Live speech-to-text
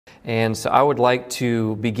And so I would like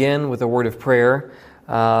to begin with a word of prayer,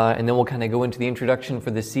 and then we'll kind of go into the introduction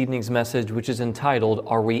for this evening's message, which is entitled,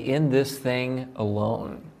 Are We in This Thing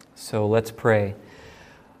Alone? So let's pray.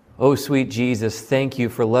 Oh, sweet Jesus, thank you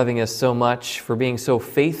for loving us so much, for being so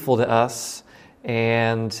faithful to us.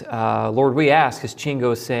 And Lord, we ask, as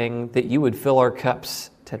Chingo sang, that you would fill our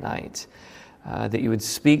cups tonight, that you would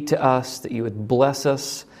speak to us, that you would bless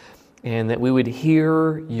us, and that we would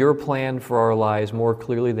hear your plan for our lives more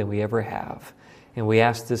clearly than we ever have. And we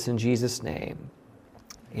ask this in Jesus' name.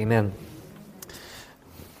 Amen.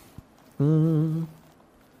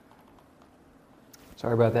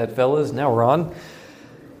 Sorry about that, fellas. Now we're on.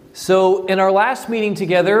 So in our last meeting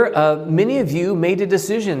together, many of you made a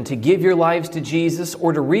decision to give your lives to Jesus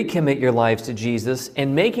or to recommit your lives to Jesus,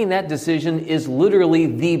 and making that decision is literally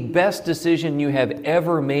the best decision you have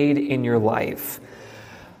ever made in your life.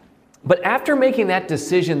 But after making that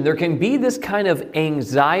decision, there can be this kind of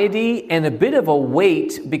anxiety and a bit of a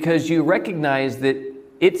weight because you recognize that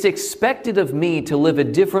it's expected of me to live a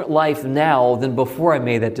different life now than before I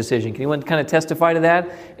made that decision. Can anyone kind of testify to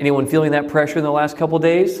that? Anyone feeling that pressure in the last couple of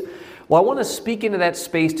days? Well, I want to speak into that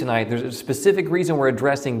space tonight. There's a specific reason we're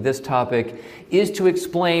addressing this topic, is to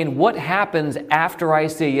explain what happens after I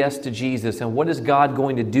say yes to Jesus and what is God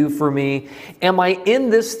going to do for me. Am I in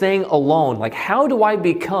this thing alone? Like, how do I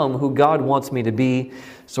become who God wants me to be?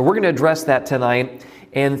 So we're going to address that tonight.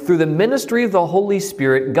 And through the ministry of the Holy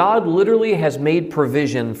Spirit, God literally has made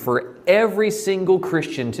provision for every single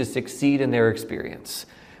Christian to succeed in their experience,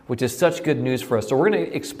 which is such good news for us. So we're going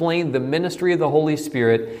to explain the ministry of the Holy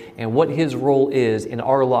Spirit and what His role is in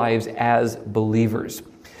our lives as believers.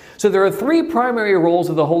 So there are three primary roles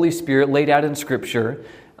of the Holy Spirit laid out in Scripture.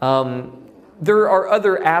 There are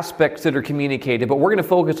other aspects that are communicated, but we're going to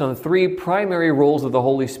focus on three primary roles of the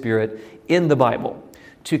Holy Spirit in the Bible: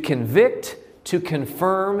 to convict, to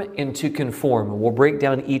confirm, and to conform. And we'll break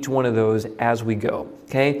down each one of those as we go,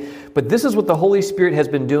 okay? But this is what the Holy Spirit has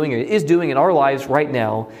been doing, or is doing in our lives right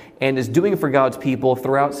now, and is doing for God's people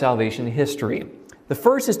throughout salvation history. The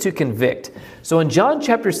first is to convict. So in John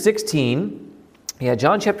chapter 16,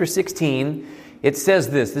 it says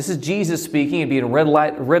this. This is Jesus speaking. It'd be in red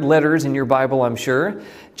letters in your Bible, I'm sure.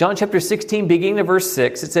 John chapter 16, beginning of verse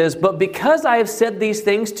 6, it says, "But because I have said these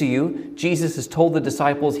things to you," Jesus has told the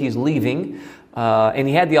disciples he's leaving, and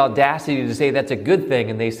he had the audacity to say that's a good thing,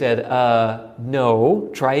 and they said, no,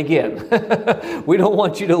 try again. We don't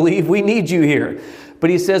want you to leave. We need you here. But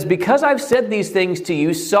he says, "Because I've said these things to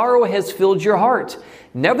you, sorrow has filled your heart.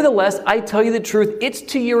 Nevertheless, I tell you the truth, it's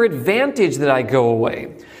to your advantage that I go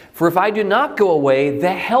away. For if I do not go away,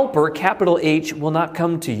 the Helper, capital H, will not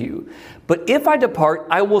come to you. But if I depart,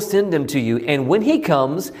 I will send him to you. And when he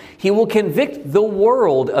comes, he will convict the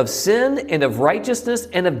world of sin and of righteousness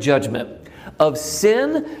and of judgment. Of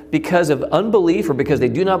sin, because of unbelief or because they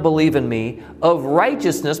do not believe in me. Of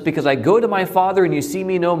righteousness, because I go to my Father and you see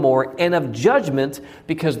me no more. And of judgment,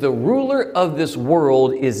 because the ruler of this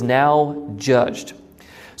world is now judged."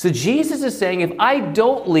 So Jesus is saying, if I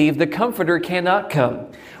don't leave, the Comforter cannot come.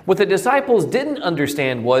 What the disciples didn't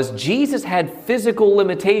understand was Jesus had physical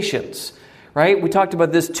limitations, right? We talked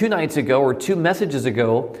about this 2 nights ago, or 2 messages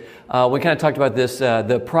ago. We kind of talked about this,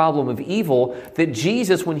 the problem of evil, that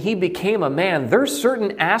Jesus, when he became a man, there's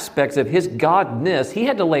certain aspects of his godness he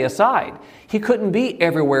had to lay aside. He couldn't be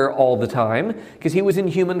everywhere all the time because he was in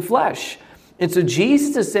human flesh. And so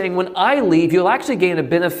Jesus is saying, when I leave, you'll actually gain a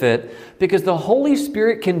benefit because the Holy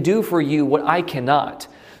Spirit can do for you what I cannot.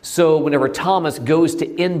 So whenever Thomas goes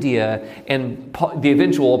to India and the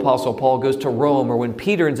eventual Apostle Paul goes to Rome, or when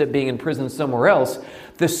Peter ends up being in prison somewhere else,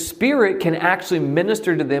 the Spirit can actually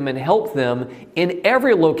minister to them and help them in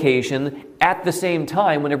every location at the same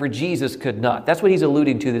time whenever Jesus could not. That's what he's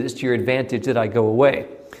alluding to, that it's to your advantage that I go away.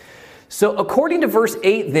 So according to verse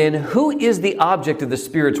 8 then, who is the object of the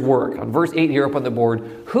Spirit's work? On verse 8 here up on the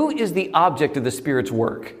board, who is the object of the Spirit's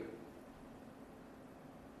work?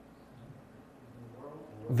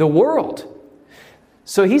 The world.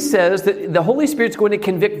 So he says that the Holy Spirit's going to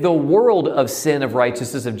convict the world of sin, of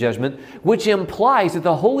righteousness, of judgment, which implies that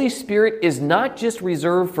the Holy Spirit is not just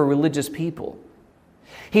reserved for religious people.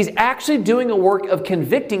 He's actually doing a work of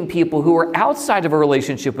convicting people who are outside of a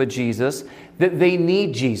relationship with Jesus that they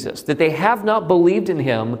need Jesus, that they have not believed in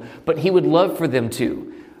him, but he would love for them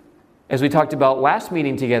to. As we talked about last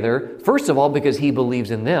meeting together, first of all, because he believes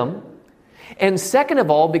in them, and second of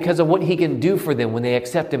all, because of what he can do for them when they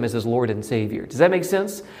accept him as his Lord and Savior. Does that make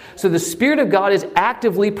sense? So the Spirit of God is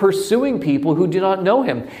actively pursuing people who do not know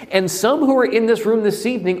him. And some who are in this room this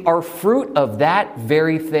evening are fruit of that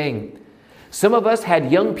very thing. Some of us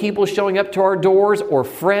had young people showing up to our doors, or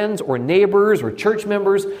friends or neighbors or church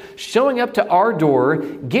members showing up to our door,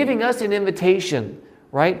 giving us an invitation,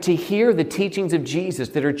 right, to hear the teachings of Jesus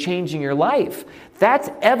that are changing your life. That's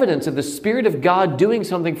evidence of the Spirit of God doing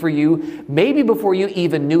something for you, maybe before you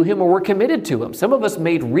even knew Him or were committed to Him. Some of us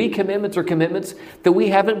made recommitments or commitments that we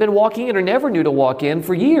haven't been walking in or never knew to walk in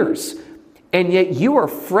for years. And yet you are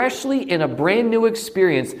freshly in a brand new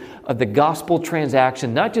experience of the gospel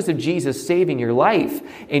transaction, not just of Jesus saving your life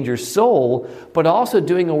and your soul, but also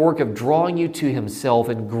doing a work of drawing you to Himself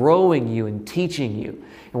and growing you and teaching you.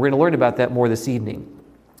 And we're going to learn about that more this evening.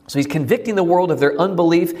 So He's convicting the world of their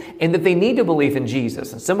unbelief and that they need to believe in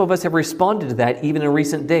Jesus. And some of us have responded to that even in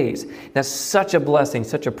recent days. That's such a blessing,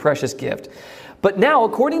 such a precious gift. But now,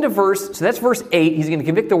 according to so that's verse 8, He's going to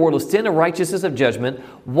convict the world of sin, of righteousness, of judgment.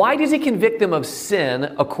 Why does He convict them of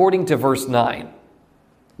sin according to verse 9?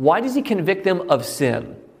 Why does He convict them of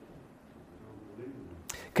sin?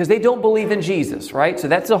 Because they don't believe in Jesus, right? So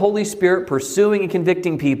that's the Holy Spirit pursuing and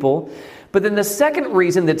convicting people. But then the second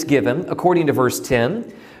reason that's given, according to verse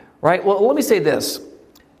 10, right? Well, let me say this.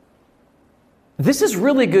 This is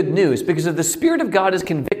really good news, because if the Spirit of God is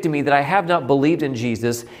convicting me that I have not believed in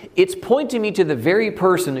Jesus, it's pointing me to the very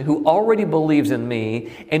person who already believes in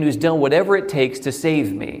me and who's done whatever it takes to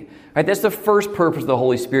save me. Right? That's the first purpose of the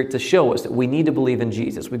Holy Spirit, to show us that we need to believe in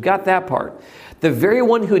Jesus. We've got that part. The very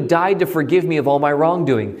one who died to forgive me of all my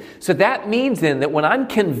wrongdoing. So that means then that when I'm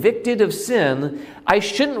convicted of sin, I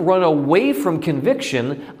shouldn't run away from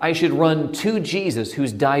conviction. I should run to Jesus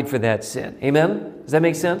who's died for that sin. Amen? Does that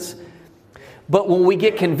make sense? But when we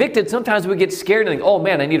get convicted, sometimes we get scared and think, oh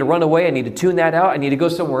man, I need to run away. I need to tune that out. I need to go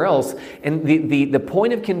somewhere else. And the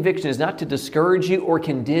point of conviction is not to discourage you or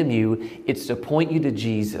condemn you. It's to point you to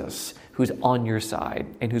Jesus, who's on your side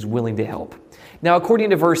and who's willing to help. Now,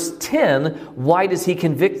 according to verse 10, why does He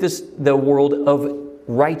convict the world of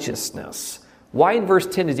righteousness? Why in verse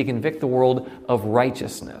 10 does He convict the world of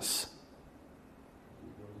righteousness?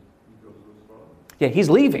 Yeah, He's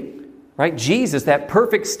leaving. Right? Jesus, that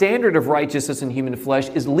perfect standard of righteousness in human flesh,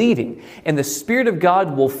 is leaving. And the Spirit of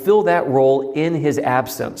God will fill that role in His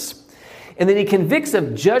absence. And then He convicts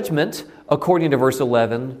of judgment, according to verse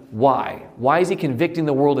 11. Why? Why is He convicting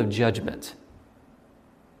the world of judgment?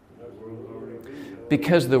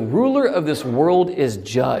 Because the ruler of this world is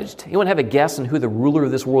judged. Anyone have a guess on who the ruler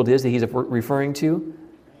of this world is that He's referring to?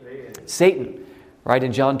 Satan. Right,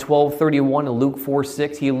 in John 12:31 and Luke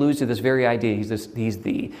 4:6, He alludes to this very idea. He's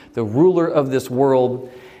the ruler of this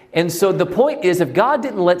world. And so the point is, if God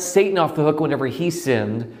didn't let Satan off the hook whenever he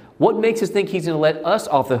sinned, what makes us think He's going to let us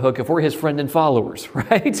off the hook if we're His friend and followers,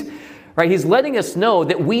 right? Right? He's letting us know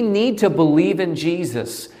that we need to believe in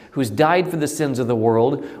Jesus, who's died for the sins of the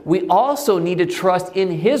world. We also need to trust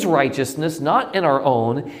in His righteousness, not in our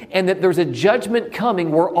own, and that there's a judgment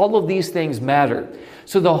coming where all of these things matter.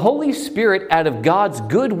 So the Holy Spirit, out of God's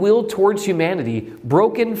goodwill towards humanity,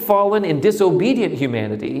 broken, fallen, and disobedient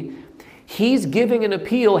humanity, He's giving an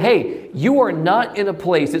appeal. Hey, you are not in a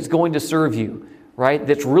place that's going to serve you, right?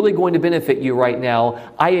 That's really going to benefit you right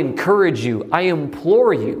now. I encourage you, I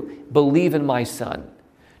implore you, believe in my Son.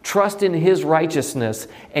 Trust in His righteousness,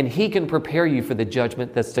 and He can prepare you for the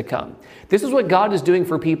judgment that's to come. This is what God is doing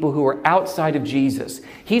for people who are outside of Jesus.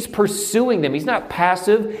 He's pursuing them. He's not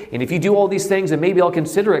passive, and if you do all these things, then maybe I'll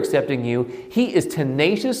consider accepting you. He is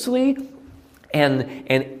tenaciously and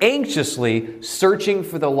anxiously searching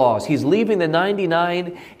for the lost. He's leaving the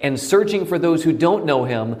 99 and searching for those who don't know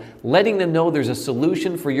Him, letting them know there's a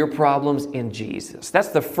solution for your problems in Jesus. That's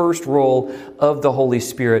the first role of the Holy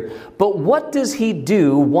Spirit. But what does He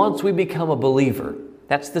do once we become a believer?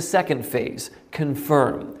 That's the second phase,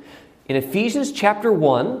 confirm. In Ephesians chapter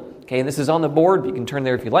 1, okay, and this is on the board, but you can turn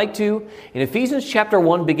there if you'd like to. In Ephesians chapter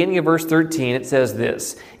 1, beginning of verse 13, it says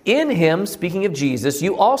this: In Him, speaking of Jesus,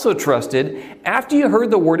 you also trusted after you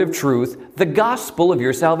heard the word of truth, the gospel of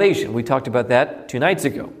your salvation. We talked about that 2 nights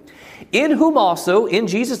ago. In whom also, in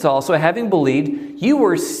Jesus also, having believed, you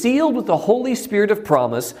were sealed with the Holy Spirit of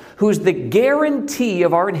promise, who is the guarantee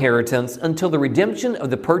of our inheritance until the redemption of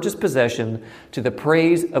the purchased possession, to the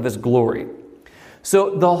praise of His glory.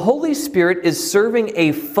 So the Holy Spirit is serving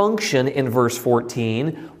a function in verse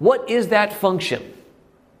 14. What is that function?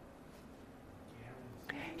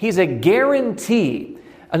 He's a guarantee.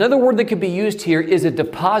 Another word that could be used here is a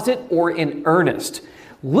deposit or an earnest.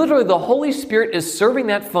 Literally, the Holy Spirit is serving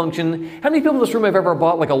that function. How many people in this room have ever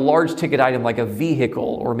bought like a large ticket item, like a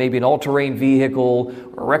vehicle, or maybe an all-terrain vehicle,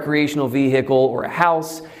 or a recreational vehicle, or a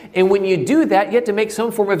house? And when you do that, you have to make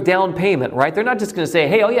some form of down payment, right? They're not just going to say,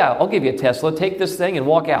 hey, oh yeah, I'll give you a Tesla, take this thing and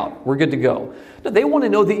walk out. We're good to go. No, they want to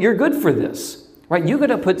know that you're good for this, Right? You're going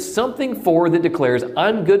to put something forward that declares,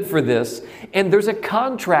 I'm good for this. And there's a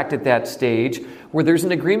contract at that stage where there's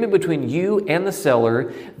an agreement between you and the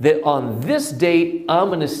seller that on this date, I'm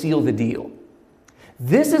going to seal the deal.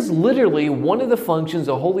 This is literally one of the functions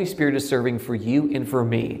the Holy Spirit is serving for you and for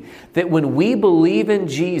me. That when we believe in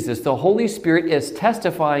Jesus, the Holy Spirit is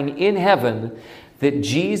testifying in heaven that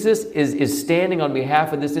Jesus is standing on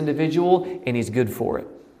behalf of this individual and he's good for it.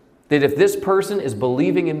 That if this person is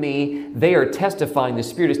believing in me, they are testifying, the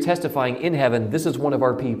Spirit is testifying in heaven, this is one of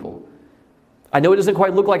our people. I know it doesn't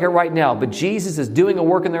quite look like it right now, but Jesus is doing a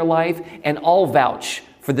work in their life, and I'll vouch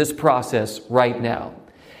for this process right now.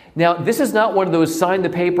 Now, this is not one of those sign the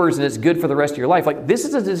papers and it's good for the rest of your life. Like, this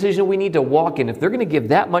is a decision we need to walk in. If they're going to give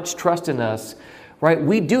that much trust in us, right,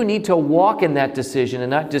 we do need to walk in that decision and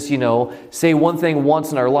not just, say one thing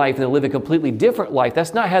once in our life and then live a completely different life.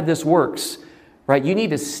 That's not how this works. Right? You need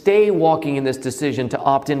to stay walking in this decision to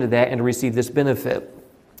opt into that and to receive this benefit.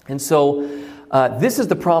 And so this is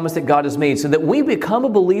the promise that God has made, so that when we become a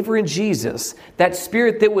believer in Jesus, that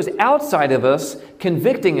Spirit that was outside of us,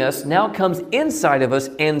 convicting us, now comes inside of us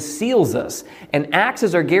and seals us and acts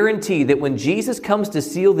as our guarantee that when Jesus comes to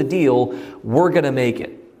seal the deal, we're going to make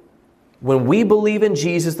it. When we believe in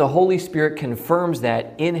Jesus, the Holy Spirit confirms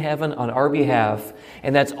that in heaven on our behalf,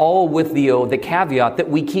 and that's all with the caveat that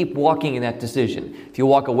we keep walking in that decision. If you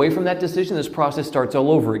walk away from that decision, this process starts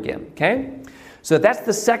all over again, okay? So that's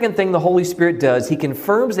the second thing the Holy Spirit does. He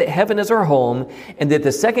confirms that heaven is our home, and that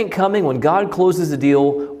the second coming, when God closes the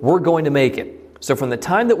deal, we're going to make it. So from the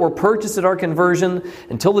time that we're purchased at our conversion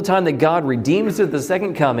until the time that God redeems us at the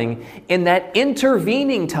second coming, in that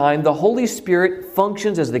intervening time, the Holy Spirit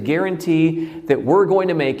functions as the guarantee that we're going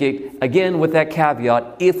to make it, again with that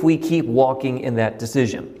caveat, if we keep walking in that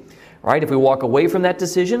decision. All right, if we walk away from that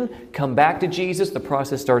decision, come back to Jesus, the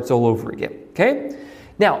process starts all over again. Okay?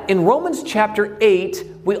 Now, in Romans chapter 8,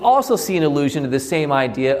 we also see an allusion to the same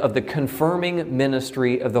idea of the confirming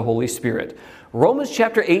ministry of the Holy Spirit. Romans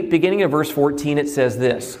chapter 8, beginning in verse 14, it says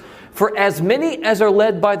this, "For as many as are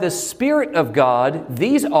led by the Spirit of God,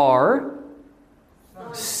 these are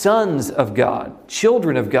sons of God,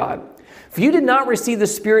 children of God. For you did not receive the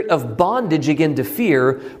spirit of bondage again to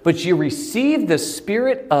fear, but you received the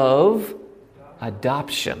spirit of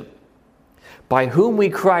adoption, by whom we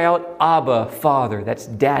cry out, Abba, Father." That's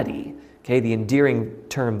daddy, okay, the endearing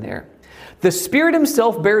term there. "The Spirit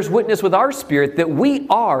Himself bears witness with our spirit that we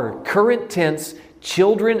are," current tense,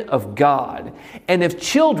 "children of God. And if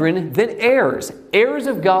children, then heirs, heirs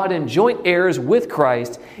of God and joint heirs with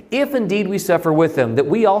Christ, if indeed we suffer with Him, that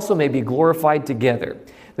we also may be glorified together."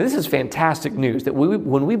 This is fantastic news, that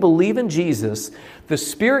when we believe in Jesus, the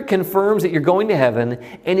Spirit confirms that you're going to heaven,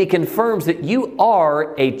 and He confirms that you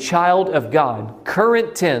are a child of God.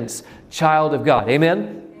 Current tense, child of God.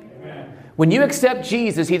 Amen? When you accept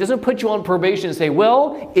Jesus, He doesn't put you on probation and say,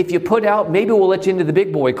 well, if you put out, maybe we'll let you into the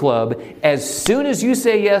big boy club. As soon as you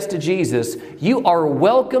say yes to Jesus, you are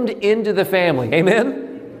welcomed into the family.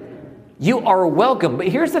 Amen? You are welcome. But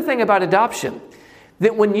here's the thing about adoption,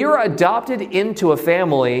 that when you're adopted into a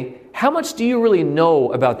family, how much do you really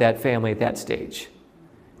know about that family at that stage?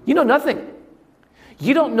 You know nothing.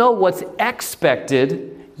 You don't know what's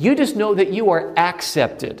expected. You just know that you are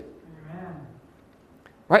accepted.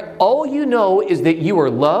 Right? All you know is that you are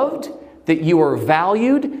loved, that you are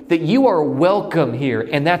valued, that you are welcome here,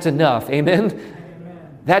 and that's enough. Amen?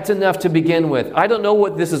 That's enough to begin with. I don't know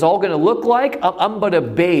what this is all going to look like. I'm but a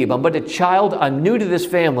babe. I'm but a child. I'm new to this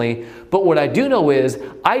family. But what I do know is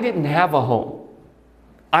I didn't have a home.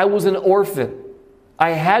 I was an orphan.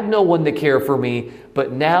 I had no one to care for me,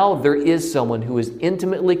 but now there is someone who is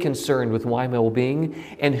intimately concerned with my well-being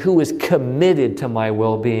and who is committed to my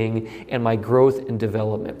well-being and my growth and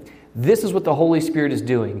development. This is what the Holy Spirit is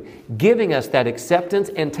doing, giving us that acceptance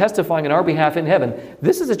and testifying on our behalf in heaven.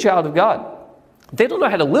 This is a child of God. They don't know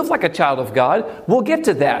how to live like a child of God. We'll get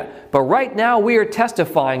to that. But right now we are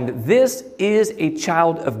testifying that this is a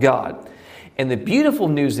child of God. And the beautiful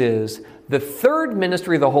news is, the third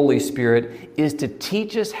ministry of the Holy Spirit is to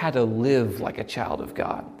teach us how to live like a child of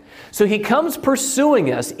God. So He comes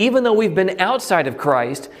pursuing us, even though we've been outside of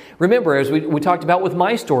Christ. Remember, as we talked about with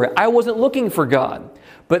my story, I wasn't looking for God.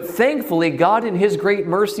 But thankfully, God in His great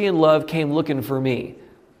mercy and love came looking for me.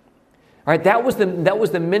 All right, that was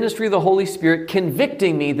the ministry of the Holy Spirit,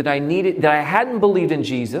 convicting me that I hadn't believed in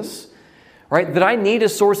Jesus. Right? That I need a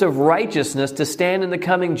source of righteousness to stand in the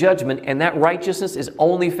coming judgment, and that righteousness is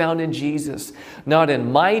only found in Jesus. Not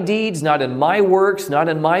in my deeds, not in my works, not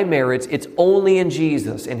in my merits. It's only in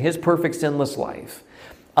Jesus, in His perfect sinless life.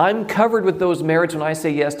 I'm covered with those merits when I say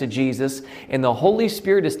yes to Jesus, and the Holy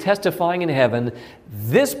Spirit is testifying in heaven,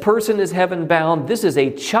 this person is heaven bound, this is a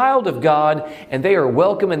child of God, and they are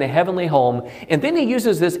welcome in the heavenly home. And then he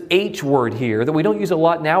uses this H word here that we don't use a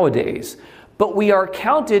lot nowadays. But we are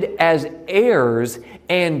counted as heirs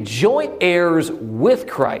and joint heirs with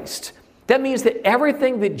Christ. That means that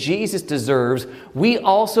everything that Jesus deserves, we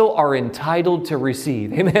also are entitled to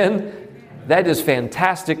receive. Amen? That is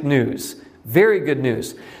fantastic news. Very good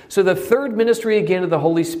news. So the third ministry again of the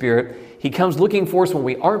Holy Spirit, he comes looking for us when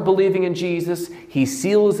we aren't believing in Jesus. He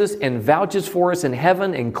seals us and vouches for us in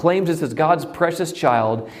heaven and claims us as God's precious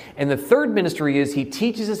child. And the third ministry is he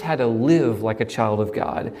teaches us how to live like a child of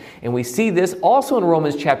God. And we see this also in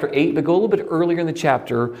Romans chapter 8, but go a little bit earlier in the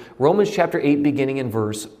chapter, Romans chapter 8 beginning in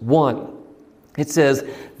verse 1. It says,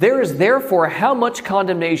 there is therefore how much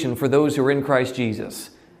condemnation for those who are in Christ Jesus?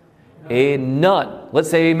 None. Let's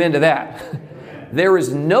say amen to that. There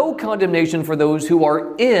is no condemnation for those who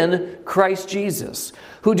are in Christ Jesus,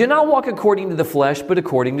 who do not walk according to the flesh, but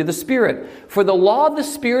according to the Spirit. For the law of the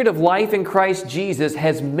Spirit of life in Christ Jesus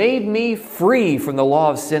has made me free from the law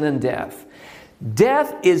of sin and death.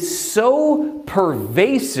 Death is so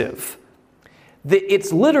pervasive that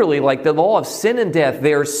it's literally like the law of sin and death.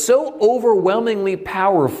 They are so overwhelmingly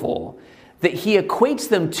powerful that he equates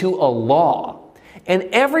them to a law. And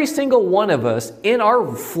every single one of us in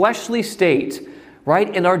our fleshly state,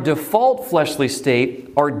 right, in our default fleshly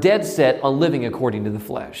state, are dead set on living according to the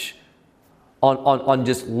flesh. On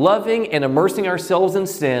just loving and immersing ourselves in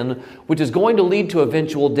sin, which is going to lead to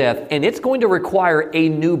eventual death. And it's going to require a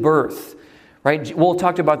new birth. Right? We'll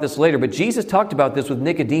talk about this later, but Jesus talked about this with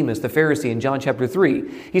Nicodemus, the Pharisee, in John chapter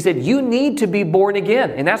 3. He said, you need to be born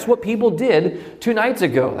again. And that's what people did 2 nights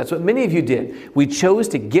ago. That's what many of you did. We chose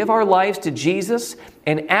to give our lives to Jesus.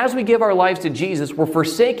 And as we give our lives to Jesus, we're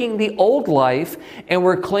forsaking the old life and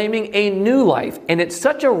we're claiming a new life. And it's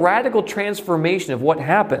such a radical transformation of what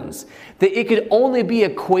happens that it could only be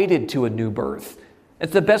equated to a new birth.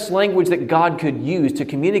 It's the best language that God could use to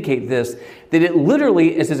communicate this, that it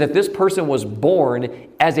literally is as if this person was born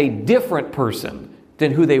as a different person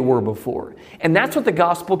than who they were before. And that's what the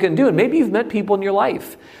gospel can do. And maybe you've met people in your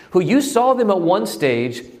life who you saw them at one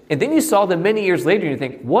stage, and then you saw them many years later, and you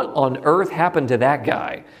think, what on earth happened to that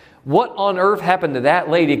guy? What on earth happened to that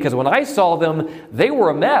lady? Because when I saw them, they were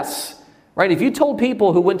a mess. Right? If you told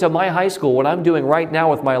people who went to my high school what I'm doing right now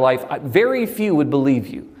with my life, very few would believe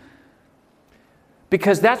you.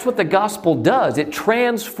 Because that's what the gospel does. It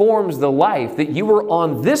transforms the life that you were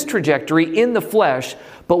on this trajectory in the flesh,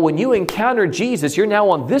 but when you encounter Jesus, you're now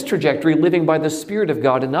on this trajectory living by the Spirit of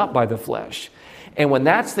God and not by the flesh. And when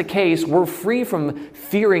that's the case, we're free from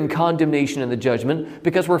fearing condemnation and the judgment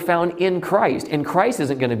because we're found in Christ. And Christ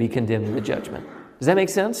isn't going to be condemned in the judgment. Does that make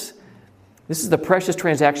sense? This is the precious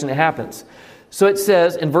transaction that happens. So it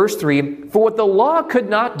says in verse 3, for what the law could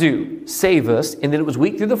not do, save us, in that it was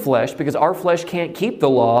weak through the flesh, because our flesh can't keep the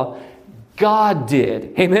law, God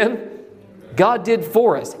did. Amen? God did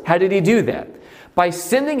for us. How did he do that? By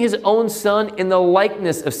sending his own Son in the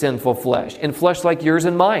likeness of sinful flesh, in flesh like yours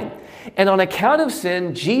and mine. And on account of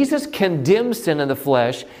sin, Jesus condemned sin in the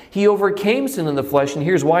flesh. He overcame sin in the flesh. And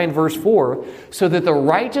here's why in verse 4, so that the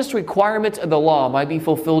righteous requirements of the law might be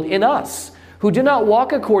fulfilled in us, who do not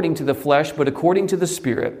walk according to the flesh, but according to the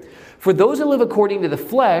Spirit. For those who live according to the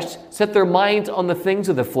flesh set their minds on the things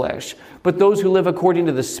of the flesh, but those who live according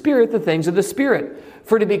to the Spirit, the things of the Spirit.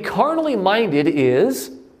 For to be carnally minded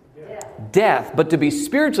is death, but to be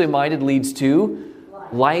spiritually minded leads to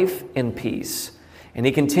life and peace. And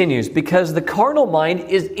he continues, because the carnal mind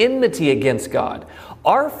is enmity against God.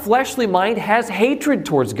 Our fleshly mind has hatred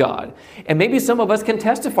towards God. And maybe some of us can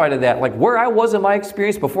testify to that. Like where I was in my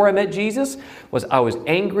experience before I met Jesus was I was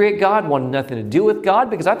angry at God, wanted nothing to do with God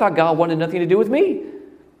because I thought God wanted nothing to do with me.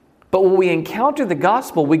 But when we encounter the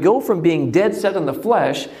gospel, we go from being dead set on the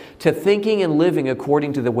flesh to thinking and living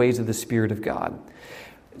according to the ways of the Spirit of God.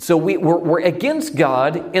 So we're against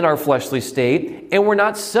God in our fleshly state, and we're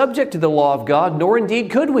not subject to the law of God, nor indeed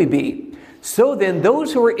could we be. So then,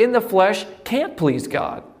 those who are in the flesh can't please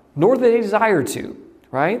God, nor do they desire to,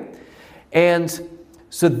 right? And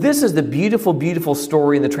so this is the beautiful, beautiful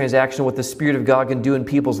story in the transaction of what the Spirit of God can do in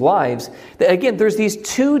people's lives. That, again, there's these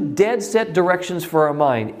two dead set directions for our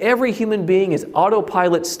mind. Every human being is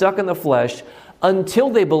autopilot stuck in the flesh until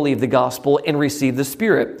they believe the gospel and receive the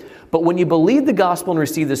Spirit. But when you believe the gospel and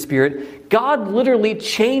receive the Spirit, God literally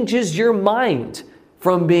changes your mind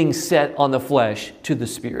from being set on the flesh to the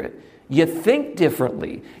Spirit. You think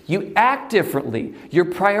differently. You act differently. Your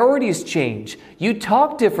priorities change. You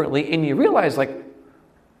talk differently, and you realize, like,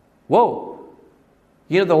 whoa,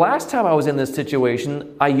 The last time I was in this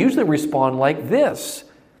situation, I usually respond like this.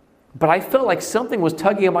 But I felt like something was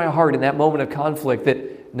tugging at my heart in that moment of conflict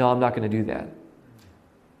that, no, I'm not going to do that.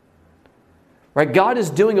 Right? God is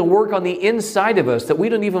doing a work on the inside of us that we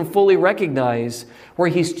don't even fully recognize, where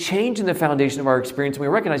He's changing the foundation of our experience. And we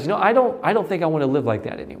recognize, I don't think I want to live like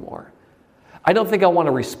that anymore. I don't think I want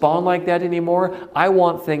to respond like that anymore. I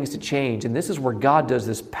want things to change. And this is where God does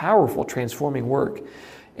this powerful transforming work.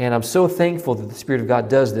 And I'm so thankful that the Spirit of God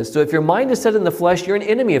does this. So if your mind is set in the flesh, you're an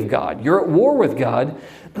enemy of God. You're at war with God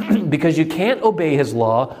because you can't obey His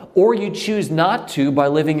law, or you choose not to by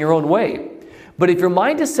living your own way. But if your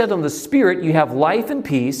mind is set on the Spirit, you have life and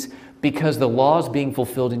peace because the law is being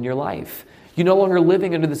fulfilled in your life. You're no longer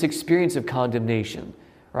living under this experience of condemnation,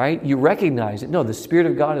 right? You recognize that, no, the Spirit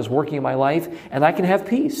of God is working in my life and I can have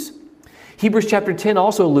peace. Hebrews chapter 10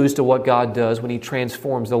 also alludes to what God does when He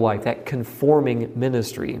transforms the life, that conforming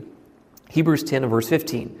ministry. Hebrews 10 and verse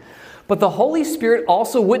 15. But the Holy Spirit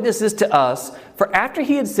also witnesses to us, for after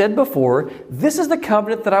He had said before, this is the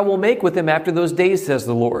covenant that I will make with them after those days, says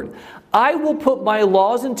the Lord. I will put my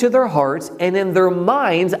laws into their hearts, and in their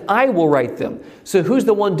minds I will write them. So who's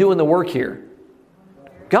the one doing the work here?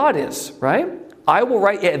 God is, right? I will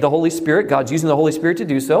write, the Holy Spirit, God's using the Holy Spirit to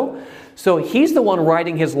do so. So He's the one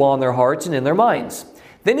writing His law in their hearts and in their minds.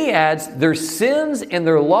 Then He adds, their sins and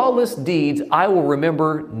their lawless deeds I will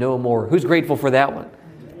remember no more. Who's grateful for that one?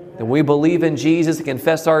 When we believe in Jesus and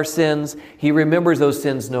confess our sins, He remembers those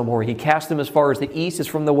sins no more. He casts them as far as the east is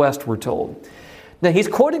from the west, we're told. Now, he's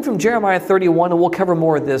quoting from Jeremiah 31, and we'll cover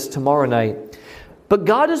more of this tomorrow night. But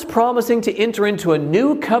God is promising to enter into a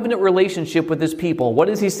new covenant relationship with His people. What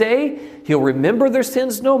does He say? He'll remember their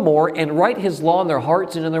sins no more and write His law in their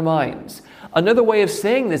hearts and in their minds. Another way of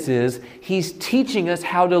saying this is, He's teaching us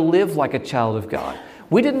how to live like a child of God.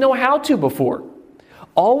 We didn't know how to before.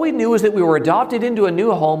 All we knew is that we were adopted into a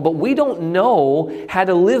new home, but we don't know how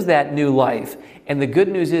to live that new life. And the good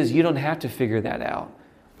news is you don't have to figure that out.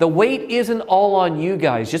 The weight isn't all on you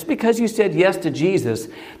guys. Just because you said yes to Jesus,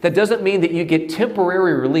 that doesn't mean that you get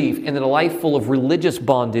temporary relief in a life full of religious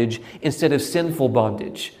bondage instead of sinful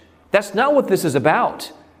bondage. That's not what this is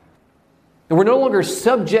about. And we're no longer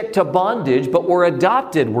subject to bondage, but we're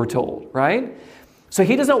adopted, we're told, right? So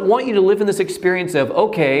He doesn't want you to live in this experience of,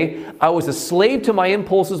 okay, I was a slave to my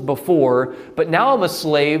impulses before, but now I'm a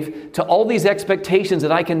slave to all these expectations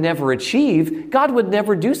that I can never achieve. God would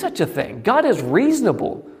never do such a thing. God is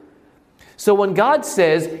reasonable. So when God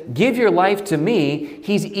says, give your life to me,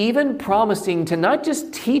 He's even promising to not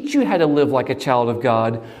just teach you how to live like a child of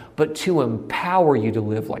God, but to empower you to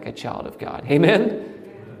live like a child of God. Amen?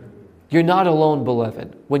 You're not alone,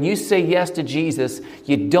 beloved. When you say yes to Jesus,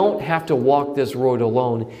 you don't have to walk this road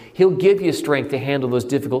alone. He'll give you strength to handle those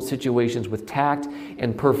difficult situations with tact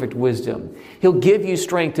and perfect wisdom. He'll give you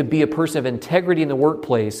strength to be a person of integrity in the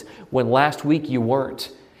workplace when last week you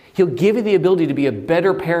weren't. He'll give you the ability to be a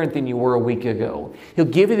better parent than you were a week ago. He'll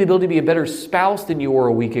give you the ability to be a better spouse than you were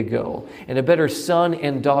a week ago, and a better son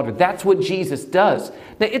and daughter. That's what Jesus does.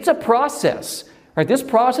 Now, it's a process. Right, this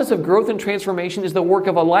process of growth and transformation is the work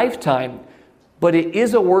of a lifetime, but it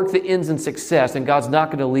is a work that ends in success, and God's not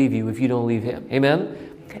going to leave you if you don't leave Him. Amen?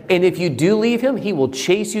 And if you do leave Him, He will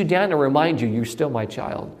chase you down and remind you, you're still my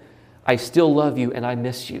child. I still love you, and I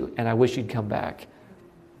miss you, and I wish you'd come back.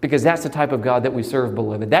 Because that's the type of God that we serve,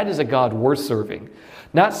 beloved. That is a God worth serving.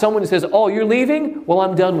 Not someone who says, oh, you're leaving? Well,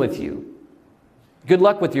 I'm done with you. Good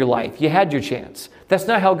luck with your life. You had your chance. That's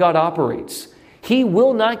not how God operates. He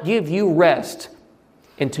will not give you rest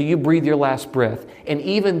until you breathe your last breath. And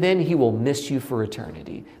even then, He will miss you for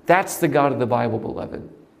eternity. That's the God of the Bible, beloved.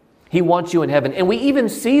 He wants you in heaven. And we even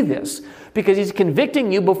see this because He's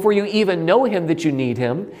convicting you before you even know Him that you need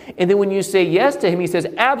Him. And then when you say yes to Him, He says,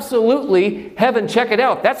 absolutely, heaven, check it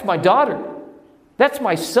out. That's my daughter. That's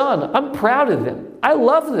my son. I'm proud of them. I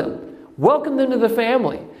love them. Welcome them to the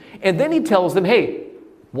family. And then He tells them, hey,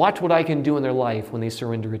 watch what I can do in their life when they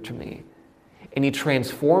surrender it to me. And He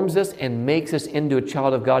transforms us and makes us into a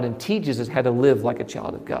child of God and teaches us how to live like a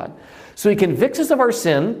child of God. So He convicts us of our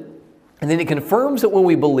sin, and then He confirms that when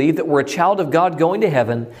we believe that we're a child of God going to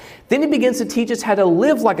heaven, then He begins to teach us how to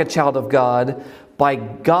live like a child of God by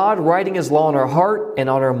God writing His law in our heart and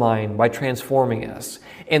on our mind, by transforming us.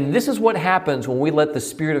 And this is what happens when we let the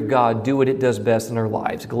Spirit of God do what it does best in our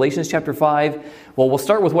lives. Galatians chapter 5, well, we'll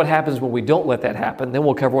start with what happens when we don't let that happen. Then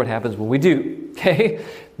we'll cover what happens when we do. Okay?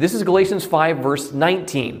 This is Galatians 5, verse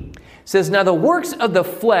 19. It says, now the works of the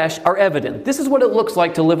flesh are evident. This is what it looks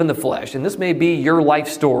like to live in the flesh. And this may be your life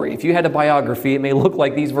story. If you had a biography, it may look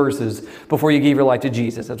like these verses before you gave your life to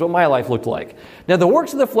Jesus. That's what my life looked like. Now the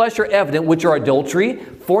works of the flesh are evident, which are adultery,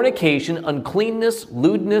 fornication, uncleanness,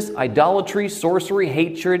 lewdness, idolatry, sorcery,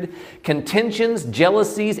 hatred, contentions,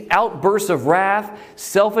 jealousies, outbursts of wrath,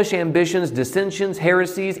 selfish ambitions, dissensions,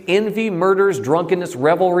 heresies, envy, murders, drunkenness,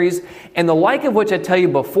 revelries, and the like, of which I tell you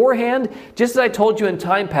beforehand, just as I told you in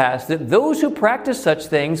time past, that those who practice such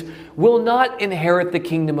things will not inherit the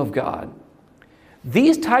kingdom of God.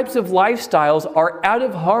 These types of lifestyles are out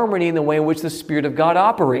of harmony in the way in which the Spirit of God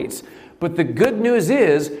operates. But the good news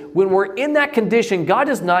is, when we're in that condition, God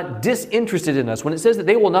is not disinterested in us. When it says that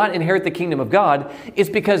they will not inherit the kingdom of God, it's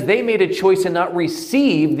because they made a choice to not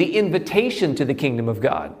receive the invitation to the kingdom of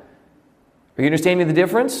God. Are you understanding the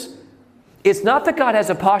difference? It's not that God has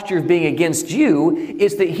a posture of being against you.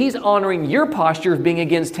 It's that He's honoring your posture of being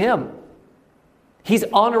against Him. He's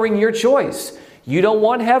honoring your choice. You don't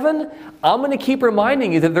want heaven? I'm going to keep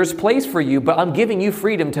reminding you that there's place for you, but I'm giving you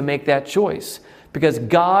freedom to make that choice. Because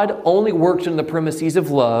God only works in the premises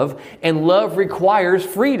of love, and love requires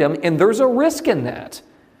freedom, and there's a risk in that.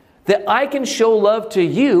 That I can show love to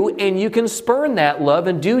you, and you can spurn that love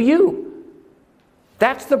and do you.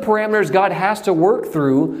 That's the parameters God has to work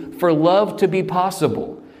through for love to be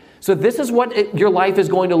possible. So this is what your life is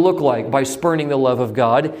going to look like by spurning the love of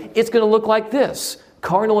God. It's going to look like this,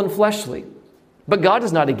 carnal and fleshly. But God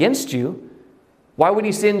is not against you. Why would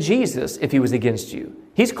He send Jesus if He was against you?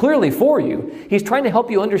 He's clearly for you. He's trying to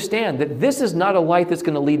help you understand that this is not a life that's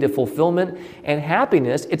going to lead to fulfillment and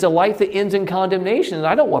happiness. It's a life that ends in condemnation, and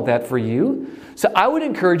I don't want that for you. So I would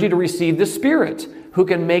encourage you to receive the Spirit, who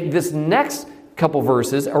can make this next couple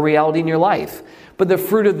verses a reality in your life. But the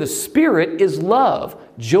fruit of the Spirit is love,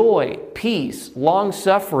 joy, peace,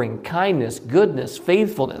 long-suffering, kindness, goodness,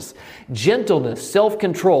 faithfulness, gentleness,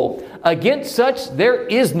 self-control. Against such there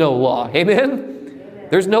is no law. Amen?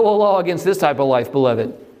 There's no law against this type of life,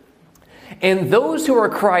 beloved. And those who are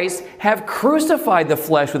Christ have crucified the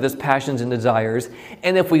flesh with its passions and desires.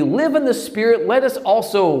 And if we live in the Spirit, let us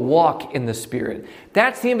also walk in the Spirit.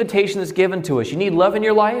 That's the invitation that's given to us. You need love in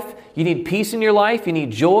your life. You need peace in your life. You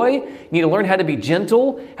need joy. You need to learn how to be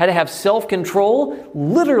gentle, how to have self-control.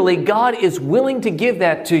 Literally, God is willing to give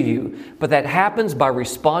that to you. But that happens by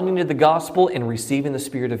responding to the gospel and receiving the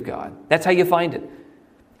Spirit of God. That's how you find it.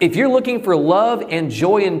 If you're looking for love and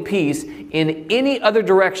joy and peace in any other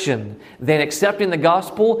direction than accepting the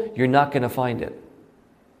gospel, you're not going to find it.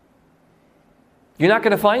 You're not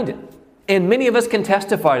going to find it. And many of us can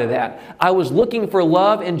testify to that. I was looking for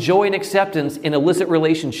love and joy and acceptance in illicit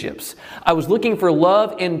relationships. I was looking for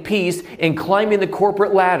love and peace in climbing the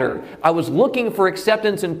corporate ladder. I was looking for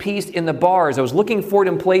acceptance and peace in the bars. I was looking for it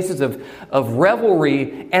in places of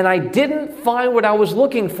revelry, and I didn't find what I was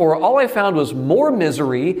looking for. All I found was more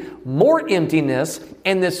misery, more emptiness,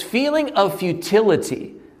 and this feeling of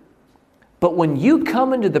futility. But when you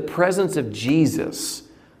come into the presence of Jesus,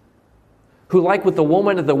 who, like with the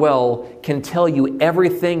woman at the well, can tell you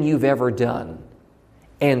everything you've ever done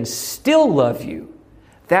and still love you,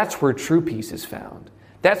 that's where true peace is found.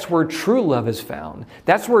 That's where true love is found.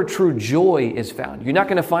 That's where true joy is found. You're not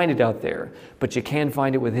going to find it out there, but you can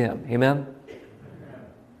find it with Him. Amen?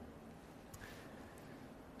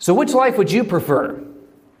 So which life would you prefer?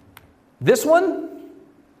 This one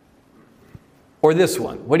or this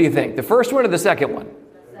one? What do you think? The first one or the second one?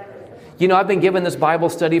 You know, I've been giving this Bible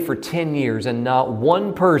study for 10 years, and not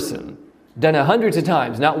one person, done it hundreds of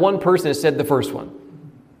times, not one person has said the first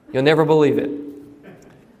one. You'll never believe it.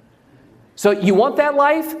 So you want that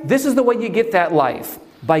life? This is the way you get that life,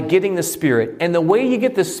 by getting the Spirit. And the way you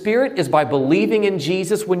get the Spirit is by believing in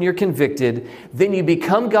Jesus when you're convicted. Then you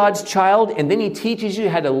become God's child, and then He teaches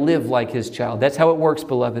you how to live like His child. That's how it works,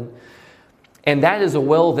 beloved. And that is a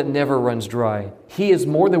well that never runs dry. He is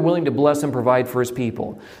more than willing to bless and provide for His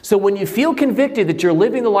people. So when you feel convicted that you're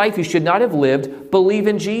living the life you should not have lived, believe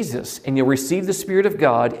in Jesus and you'll receive the Spirit of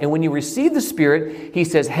God. And when you receive the Spirit, He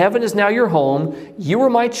says, heaven is now your home. You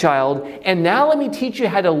are my child. And now let me teach you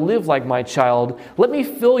how to live like my child. Let me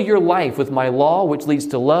fill your life with my law, which leads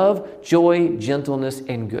to love, joy, gentleness,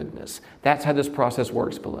 and goodness. That's how this process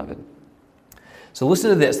works, beloved. So listen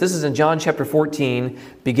to this. This is in John chapter 14,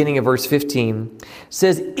 beginning of verse 15. It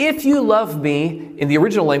says, if you love me, in the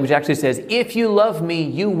original language actually says, if you love me,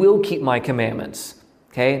 you will keep my commandments.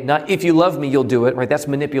 Okay? Not if you love me, you'll do it, right? That's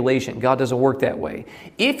manipulation. God doesn't work that way.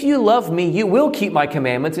 If you love me, you will keep my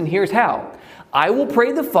commandments, and here's how. I will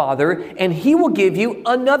pray the Father, and He will give you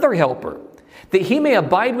another helper, that He may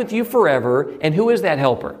abide with you forever. And who is that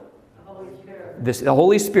helper? the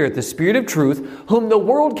Holy Spirit, the Spirit of truth, whom the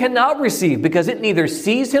world cannot receive because it neither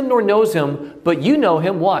sees him nor knows him, but you know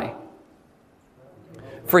him. Why?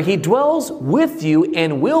 For he dwells with you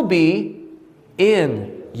and will be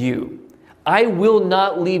in you. I will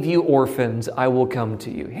not leave you orphans. I will come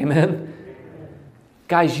to you. Amen?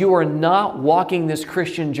 Guys, you are not walking this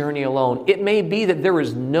Christian journey alone. It may be that there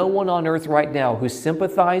is no one on earth right now who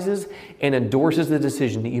sympathizes and endorses the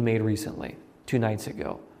decision that you made recently, 2 nights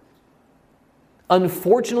ago.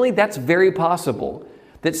 Unfortunately, that's very possible.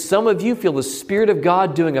 That some of you feel the Spirit of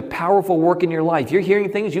God doing a powerful work in your life. You're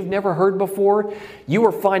hearing things you've never heard before. You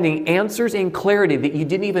are finding answers and clarity that you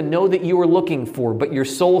didn't even know that you were looking for. But your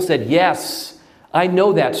soul said, yes, I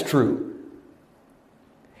know that's true.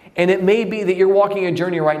 And it may be that you're walking a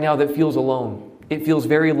journey right now that feels alone. It feels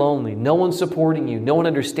very lonely. No one's supporting you. No one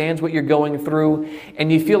understands what you're going through.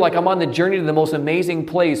 And you feel like I'm on the journey to the most amazing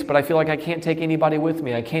place, but I feel like I can't take anybody with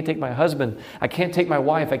me. I can't take my husband. I can't take my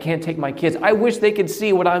wife. I can't take my kids. I wish they could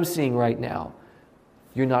see what I'm seeing right now.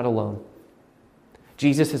 You're not alone.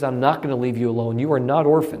 Jesus says, I'm not going to leave you alone. You are not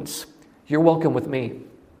orphans. You're welcome with me.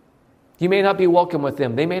 You may not be welcome with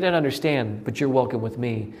them. They may not understand, but you're welcome with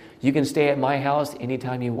me. You can stay at my house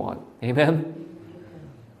anytime you want. Amen?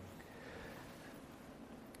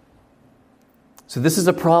 So this is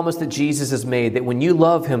a promise that Jesus has made, that when you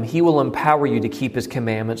love him, he will empower you to keep his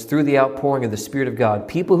commandments through the outpouring of the Spirit of God.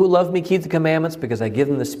 People who love me keep the commandments because I give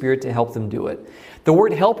them the Spirit to help them do it. The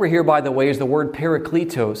word helper here, by the way, is the word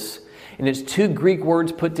parakletos. And it's 2 Greek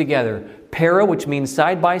words put together. Para, which means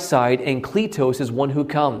side by side, and kletos is one who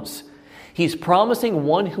comes. He's promising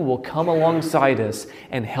one who will come alongside us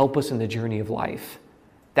and help us in the journey of life.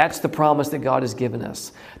 That's the promise that God has given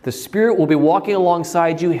us. The Spirit will be walking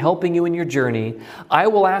alongside you, helping you in your journey. I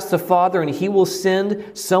will ask the Father, and he will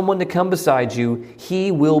send someone to come beside you. He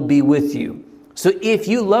will be with you. So if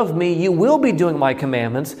you love me, you will be doing my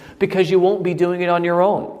commandments because you won't be doing it on your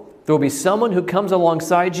own. There will be someone who comes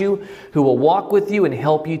alongside you who will walk with you and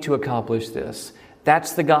help you to accomplish this.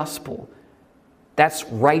 That's the gospel. That's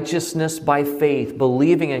righteousness by faith,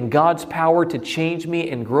 believing in God's power to change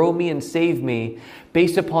me and grow me and save me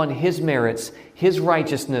based upon his merits, his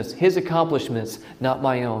righteousness, his accomplishments, not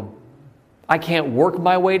my own. I can't work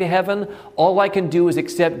my way to heaven. All I can do is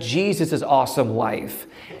accept Jesus' awesome life.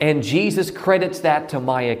 And Jesus credits that to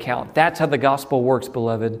my account. That's how the gospel works,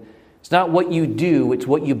 beloved. It's not what you do, it's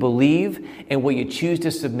what you believe and what you choose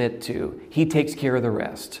to submit to. He takes care of the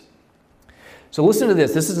rest. So listen to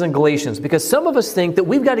this. This is in Galatians, because some of us think that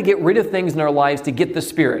we've got to get rid of things in our lives to get the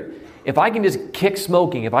Spirit. If I can just kick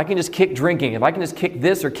smoking, if I can just kick drinking, if I can just kick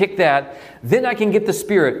this or kick that, then I can get the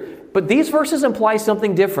Spirit. But these verses imply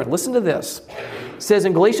something different. Listen to this. It says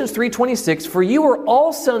in Galatians 3:26, for you are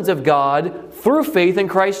all sons of God through faith in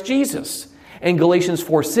Christ Jesus. In Galatians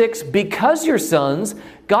 4:6, because you're sons,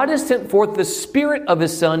 God has sent forth the Spirit of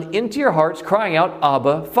his Son into your hearts, crying out,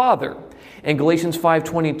 Abba, Father. In Galatians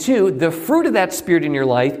 5:22, the fruit of that Spirit in your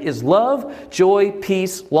life is love, joy,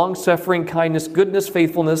 peace, long-suffering, kindness, goodness,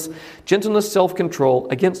 faithfulness, gentleness, self-control.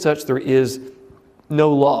 Against such there is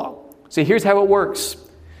no law. So here's how it works.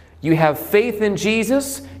 You have faith in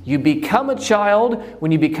Jesus. You become a child.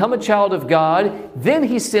 When you become a child of God, then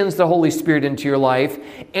he sends the Holy Spirit into your life.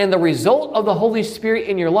 And the result of the Holy Spirit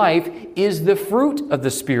in your life is the fruit of the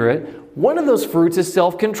Spirit. One of those fruits is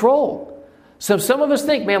self-control. So some of us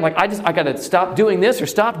think, man, like I got to stop doing this or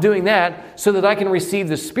stop doing that so that I can receive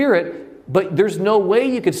the Spirit. But there's no way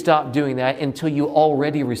you could stop doing that until you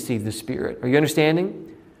already receive the Spirit. Are you understanding?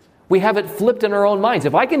 We have it flipped in our own minds.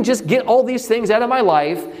 If I can just get all these things out of my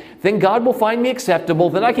life, then God will find me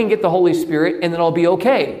acceptable. Then I can get the Holy Spirit and then I'll be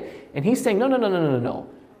okay. And he's saying, no.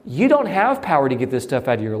 You don't have power to get this stuff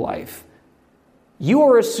out of your life. You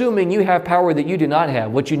are assuming you have power that you do not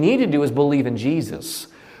have. What you need to do is believe in Jesus.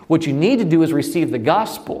 What you need to do is receive the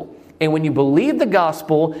gospel. And when you believe the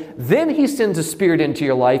gospel, then he sends a Spirit into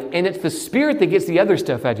your life, and it's the Spirit that gets the other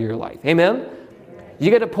stuff out of your life. Amen?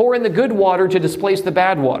 You got to pour in the good water to displace the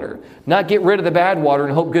bad water, not get rid of the bad water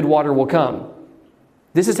and hope good water will come.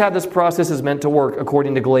 This is how this process is meant to work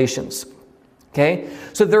according to Galatians. Okay?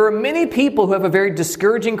 So there are many people who have a very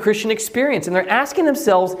discouraging Christian experience, and they're asking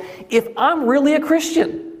themselves, if I'm really a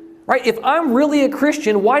Christian, right? If I'm really a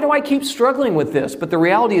Christian, why do I keep struggling with this? But the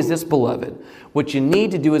reality is this, beloved. What you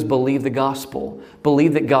need to do is believe the gospel.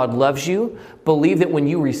 Believe that God loves you. Believe that when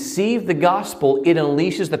you receive the gospel, it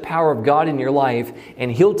unleashes the power of God in your life,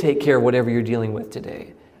 and he'll take care of whatever you're dealing with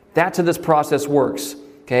today. That's how this process works.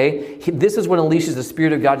 Okay? This is what unleashes the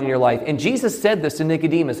Spirit of God in your life. And Jesus said this to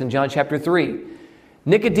Nicodemus in John chapter 3.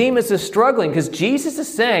 Nicodemus is struggling because Jesus is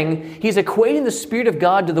saying he's equating the Spirit of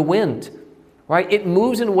God to the wind. right? It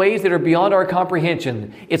moves in ways that are beyond our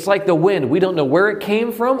comprehension. It's like the wind. We don't know where it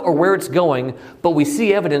came from or where it's going, but we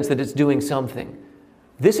see evidence that it's doing something.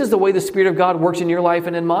 This is the way the Spirit of God works in your life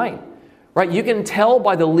and in mine, right? You can tell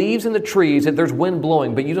by the leaves in the trees that there's wind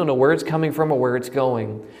blowing, but you don't know where it's coming from or where it's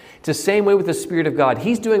going. It's the same way with the Spirit of God.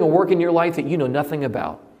 He's doing a work in your life that you know nothing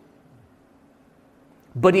about.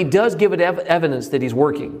 But He does give it evidence that He's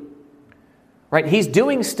working. Right? He's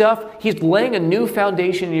doing stuff. He's laying a new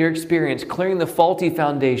foundation in your experience, clearing the faulty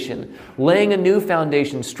foundation, laying a new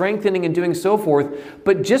foundation, strengthening and doing so forth.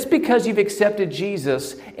 But just because you've accepted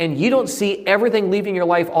Jesus and you don't see everything leaving your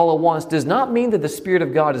life all at once does not mean that the Spirit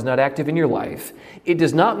of God is not active in your life. It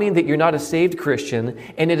does not mean that you're not a saved Christian,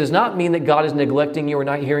 and it does not mean that God is neglecting you or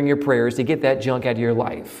not hearing your prayers to get that junk out of your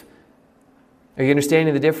life. Are you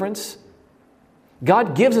understanding the difference?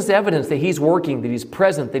 God gives us evidence that He's working, that He's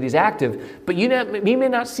present, that He's active, but you may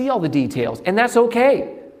not see all the details, and that's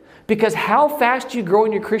okay. Because how fast you grow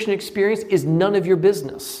in your Christian experience is none of your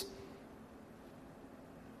business.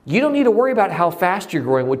 You don't need to worry about how fast you're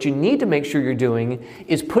growing. What you need to make sure you're doing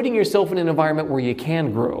is putting yourself in an environment where you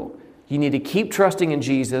can grow. You need to keep trusting in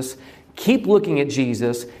Jesus, keep looking at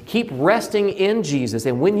Jesus, keep resting in Jesus,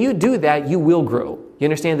 and when you do that, you will grow. You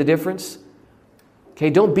understand the difference? Okay,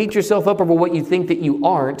 don't beat yourself up over what you think that you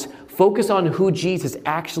aren't. Focus on who Jesus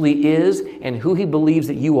actually is and who He believes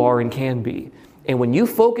that you are and can be. And when you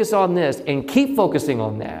focus on this and keep focusing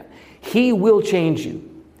on that, He will change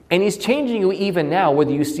you. And He's changing you even now,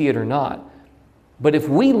 whether you see it or not. But if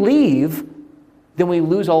we leave, then we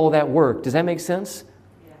lose all of that work. Does that make sense?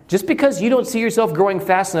 Yeah. Just because you don't see yourself growing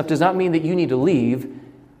fast enough does not mean that you need to leave.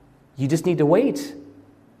 You just need to wait.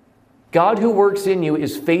 God who works in you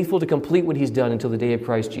is faithful to complete what He's done until the day of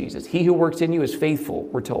Christ Jesus. He who works in you is faithful,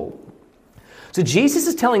 we're told. So Jesus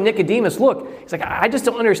is telling Nicodemus, look, He's like, I just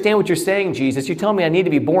don't understand what you're saying, Jesus. You're telling me I need to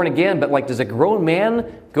be born again, but like, does a grown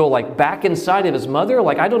man go like back inside of his mother?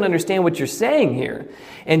 Like, I don't understand what you're saying here.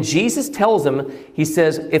 And Jesus tells him, He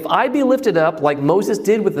says, if I be lifted up like Moses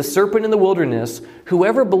did with the serpent in the wilderness,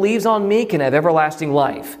 whoever believes on me can have everlasting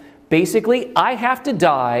life. Basically, I have to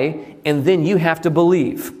die and then you have to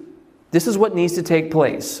believe. This is what needs to take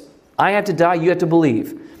place. I have to die, you have to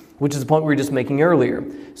believe, which is the point we were just making earlier.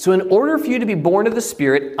 So in order for you to be born of the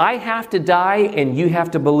Spirit, I have to die and you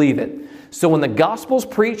have to believe it. So when the gospel's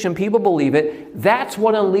preached and people believe it, that's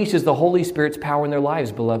what unleashes the Holy Spirit's power in their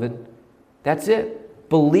lives, beloved. That's it.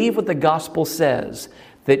 Believe what the gospel says,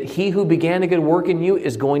 that He who began a good work in you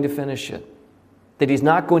is going to finish it, that He's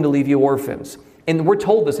not going to leave you orphans. And we're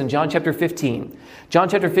told this in John chapter 15. John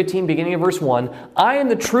chapter 15, beginning of verse 1, I am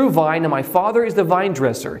the true vine, and my Father is the vine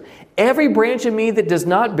dresser. Every branch in me that does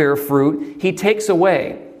not bear fruit, He takes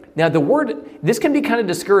away. Now the word, this can be kind of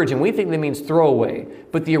discouraging. We think that means throw away.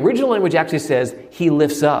 But the original language actually says, He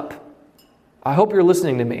lifts up. I hope you're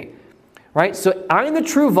listening to me. Right? So I am the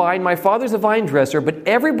true vine, my Father's the vine dresser, but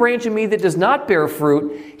every branch in me that does not bear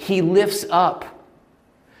fruit, He lifts up.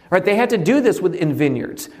 Right, they had to do this in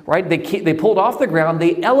vineyards, right? They pull it off the ground,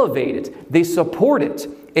 they elevate it, they support it.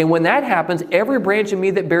 And when that happens, every branch in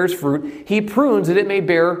me that bears fruit, He prunes that it may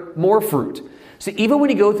bear more fruit. So even when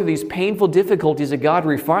you go through these painful difficulties of God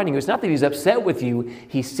refining you, it's not that He's upset with you,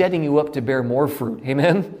 He's setting you up to bear more fruit.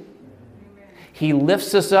 Amen? He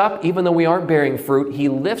lifts us up even though we aren't bearing fruit. He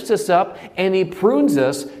lifts us up and He prunes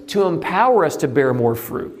us to empower us to bear more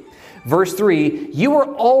fruit. Verse 3, you are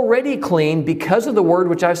already clean because of the word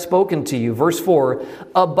which I've spoken to you. Verse 4,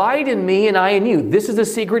 abide in me and I in you. This is the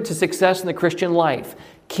secret to success in the Christian life.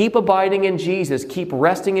 Keep abiding in Jesus. Keep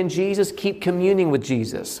resting in Jesus. Keep communing with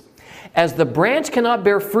Jesus. As the branch cannot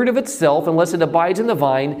bear fruit of itself unless it abides in the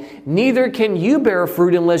vine, neither can you bear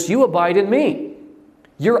fruit unless you abide in me.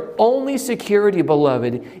 Your only security,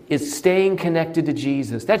 beloved, is staying connected to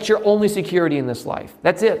Jesus. That's your only security in this life.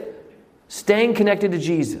 That's it. Staying connected to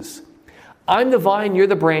Jesus. I'm the vine, you're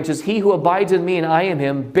the branches. He who abides in me and I in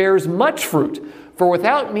him bears much fruit. For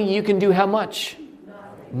without me you can do how much?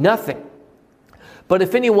 Nothing. But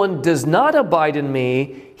if anyone does not abide in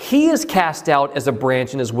me, he is cast out as a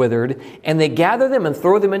branch and is withered, and they gather them and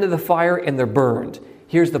throw them into the fire and they're burned.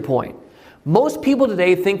 Here's the point. Most people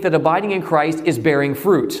today think that abiding in Christ is bearing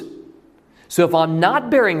fruit. So if I'm not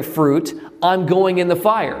bearing fruit, I'm going in the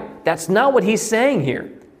fire. That's not what he's saying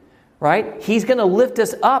here. Right? He's going to lift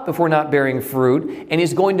us up if we're not bearing fruit, and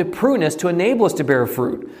He's going to prune us to enable us to bear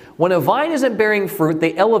fruit. When a vine isn't bearing fruit,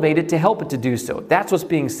 they elevate it to help it to do so. That's what's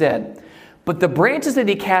being said. But the branches that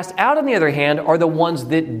He casts out, on the other hand, are the ones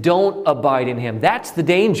that don't abide in Him. That's the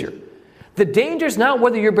danger. The danger is not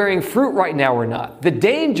whether you're bearing fruit right now or not. The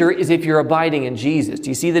danger is if you're abiding in Jesus. Do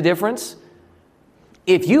you see the difference?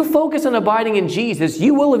 If you focus on abiding in Jesus,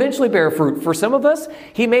 you will eventually bear fruit. For some of us,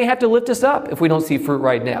 He may have to lift us up if we don't see fruit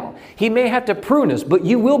right now. He may have to prune us, but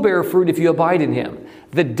you will bear fruit if you abide in Him.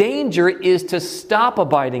 The danger is to stop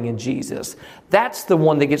abiding in Jesus. That's the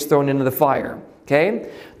one that gets thrown into the fire.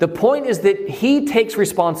 Okay? The point is that He takes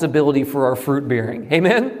responsibility for our fruit bearing.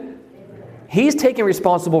 Amen? He's taking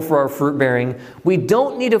responsible for our fruit bearing. We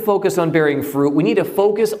don't need to focus on bearing fruit. We need to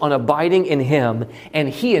focus on abiding in Him, and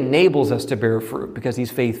He enables us to bear fruit because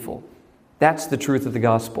He's faithful. That's the truth of the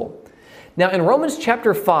gospel. Now, in Romans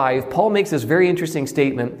chapter 5, Paul makes this very interesting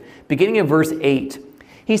statement, beginning in verse 8.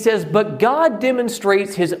 He says, "But God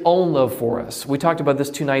demonstrates His own love for us." We talked about this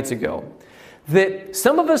 2 nights ago. That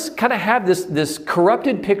some of us kind of have this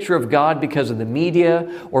corrupted picture of God because of the media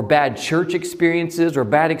or bad church experiences or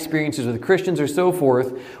bad experiences with Christians or so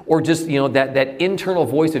forth, or just, that internal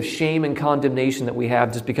voice of shame and condemnation that we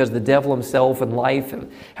have just because of the devil himself and life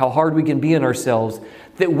and how hard we can be in ourselves,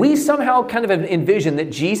 that we somehow kind of envision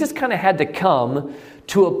that Jesus kind of had to come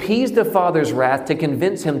to appease the Father's wrath to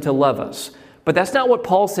convince Him to love us. But that's not what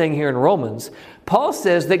Paul's saying here in Romans. Paul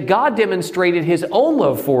says that God demonstrated His own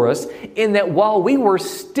love for us in that while we were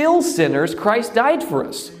still sinners, Christ died for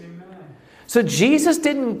us. Amen. So Jesus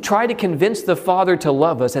didn't try to convince the Father to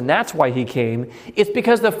love us, and that's why He came. It's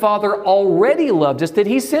because the Father already loved us that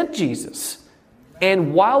He sent Jesus.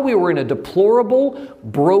 And while we were in a deplorable,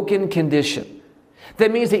 broken condition,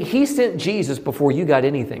 that means that He sent Jesus before you got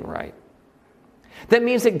anything right. That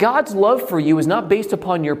means that God's love for you is not based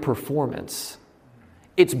upon your performance.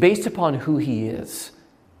 It's based upon who He is.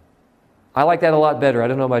 I like that a lot better. I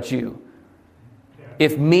don't know about you.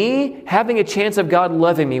 If me having a chance of God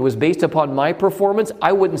loving me was based upon my performance,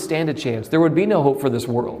 I wouldn't stand a chance. There would be no hope for this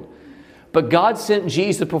world. But God sent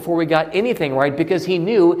Jesus before we got anything right because He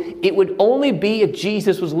knew it would only be if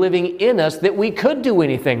Jesus was living in us that we could do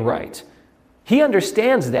anything right. He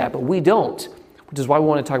understands that, but we don't, which is why we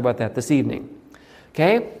want to talk about that this evening.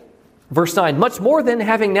 Okay? Verse 9, "Much more than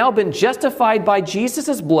having now been justified by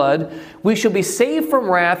Jesus' blood, we shall be saved from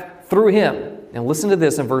wrath through Him." Now listen to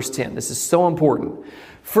this in verse 10. This is so important.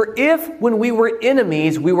 "For if, when we were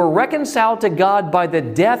enemies, we were reconciled to God by the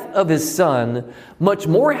death of His Son, much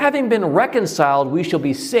more having been reconciled, we shall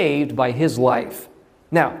be saved by His life."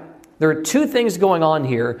 Now, there are 2 things going on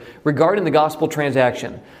here regarding the gospel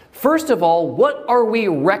transaction. First of all, what are we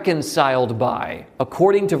reconciled by,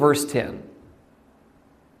 according to verse 10?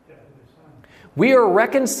 We are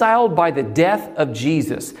reconciled by the death of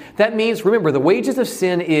Jesus. That means, remember, the wages of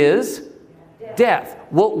sin is death.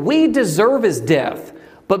 What we deserve is death.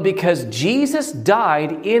 But because Jesus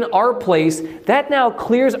died in our place, that now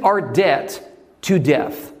clears our debt to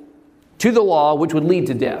death, to the law, which would lead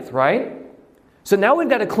to death, right? So now we've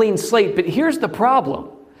got a clean slate, but here's the problem.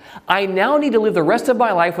 I now need to live the rest of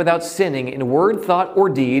my life without sinning in word, thought, or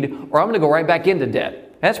deed, or I'm going to go right back into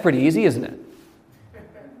debt. That's pretty easy, isn't it?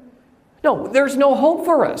 No, there's no hope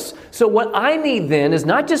for us. So what I need then is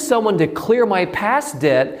not just someone to clear my past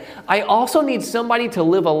debt, I also need somebody to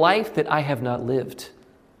live a life that I have not lived.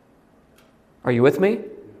 Are you with me?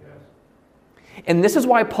 And this is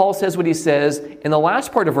why Paul says what he says in the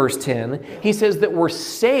last part of verse 10. He says that we're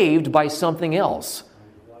saved by something else.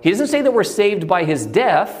 He doesn't say that we're saved by His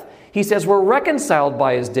death. He says we're reconciled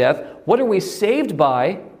by His death. What are we saved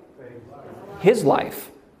by? His life.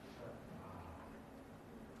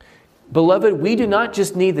 Beloved, we do not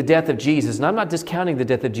just need the death of Jesus, and I'm not discounting the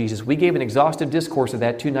death of Jesus. We gave an exhaustive discourse of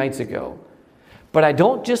that 2 nights ago. But I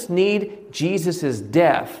don't just need Jesus'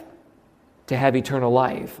 death to have eternal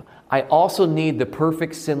life. I also need the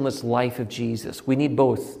perfect, sinless life of Jesus. We need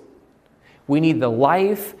both. We need the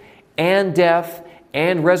life and death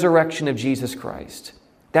and resurrection of Jesus Christ.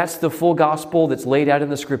 That's the full gospel that's laid out in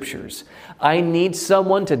the Scriptures. I need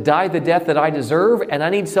someone to die the death that I deserve, and I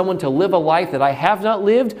need someone to live a life that I have not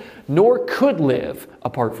lived, nor could live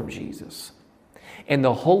apart from Jesus. And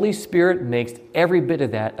the Holy Spirit makes every bit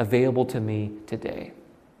of that available to me today.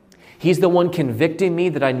 He's the one convicting me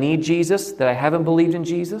that I need Jesus, that I haven't believed in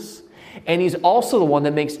Jesus. And He's also the one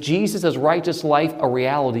that makes Jesus' righteous life a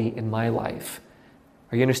reality in my life.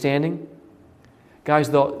 Are you understanding?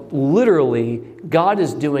 Guys, literally, God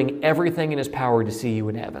is doing everything in His power to see you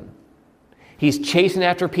in heaven. He's chasing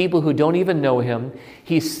after people who don't even know Him.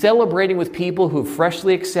 He's celebrating with people who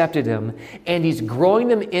freshly accepted Him. And He's growing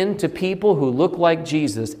them into people who look like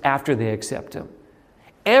Jesus after they accept Him.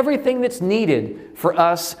 Everything that's needed for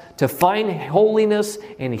us to find holiness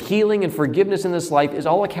and healing and forgiveness in this life is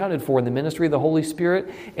all accounted for in the ministry of the Holy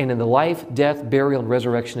Spirit and in the life, death, burial, and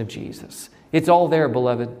resurrection of Jesus. It's all there,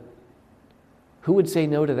 beloved. Who would say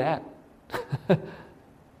no to that?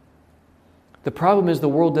 The problem is the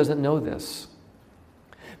world doesn't know this.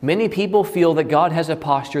 Many people feel that God has a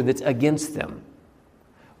posture that's against them.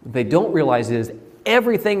 What they don't realize is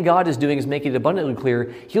everything God is doing is making it abundantly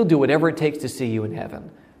clear He'll do whatever it takes to see you in heaven.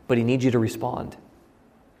 But He needs you to respond.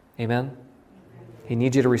 Amen? He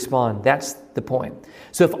needs you to respond. That's the point.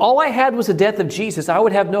 So if all I had was the death of Jesus, I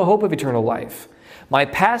would have no hope of eternal life. My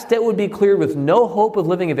past debt would be cleared with no hope of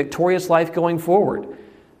living a victorious life going forward.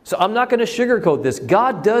 So I'm not going to sugarcoat this.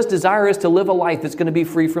 God does desire us to live a life that's going to be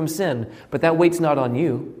free from sin, but that weight's not on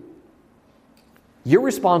you. Your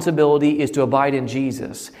responsibility is to abide in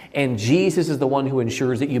Jesus, and Jesus is the one who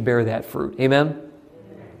ensures that you bear that fruit. Amen?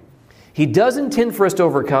 He does intend for us to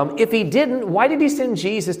overcome. If He didn't, why did He send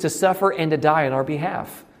Jesus to suffer and to die on our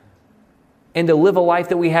behalf? And to live a life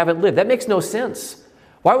that we haven't lived? That makes no sense.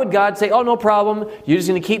 Why would God say, oh, no problem, you're just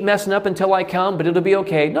going to keep messing up until I come, but it'll be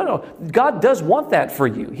okay? No. God does want that for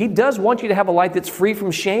you. He does want you to have a life that's free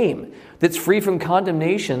from shame, that's free from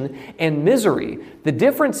condemnation and misery. The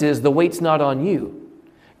difference is the weight's not on you.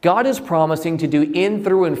 God is promising to do in,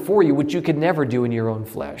 through, and for you what you could never do in your own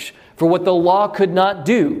flesh. For what the law could not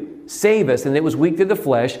do, save us, and it was weak through the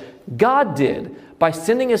flesh, God did by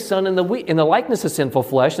sending His Son in the likeness of sinful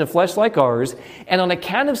flesh, in a flesh like ours. And on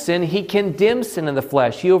account of sin, He condemned sin in the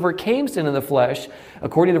flesh. He overcame sin in the flesh,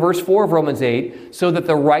 according to verse 4 of Romans 8, so that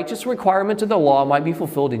the righteous requirement of the law might be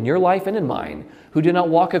fulfilled in your life and in mine, who do not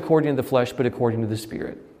walk according to the flesh, but according to the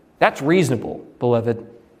Spirit. That's reasonable, beloved.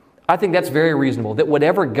 I think that's very reasonable, that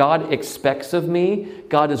whatever God expects of me,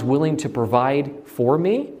 God is willing to provide for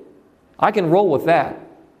me. I can roll with that.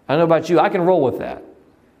 I don't know about you, I can roll with that.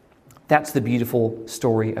 That's the beautiful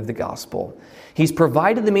story of the gospel. He's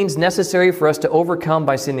provided the means necessary for us to overcome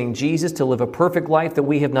by sending Jesus to live a perfect life that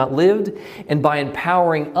we have not lived, and by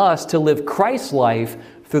empowering us to live Christ's life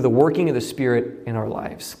through the working of the Spirit in our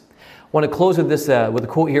lives. I want to close with this with a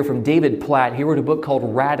quote here from David Platt. He wrote a book called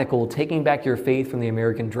Radical, Taking Back Your Faith from the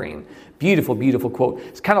American Dream. Beautiful, beautiful quote.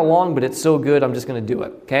 It's kind of long, but it's so good, I'm just going to do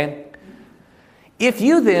it, okay? If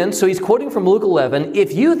you then, so he's quoting from Luke 11,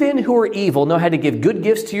 if you then who are evil know how to give good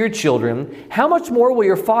gifts to your children, how much more will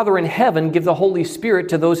your Father in heaven give the Holy Spirit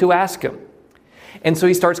to those who ask Him? And so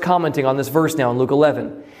he starts commenting on this verse now in Luke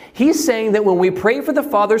 11. He's saying that when we pray for the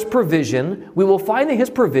Father's provision, we will find that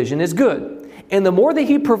His provision is good. And the more that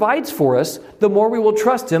He provides for us, the more we will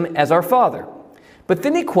trust Him as our Father. But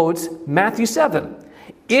then he quotes Matthew 7.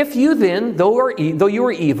 If you then, though you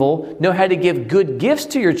are evil, know how to give good gifts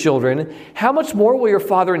to your children, how much more will your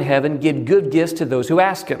Father in heaven give good gifts to those who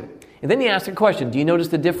ask Him? And then he asks a question. Do you notice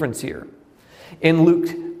the difference here? In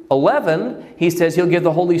Luke 11, he says He'll give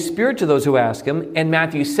the Holy Spirit to those who ask Him. And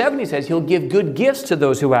Matthew 7, he says He'll give good gifts to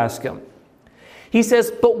those who ask Him. He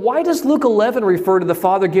says, but why does Luke 11 refer to the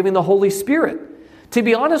Father giving the Holy Spirit? To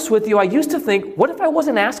be honest with you, I used to think, what if I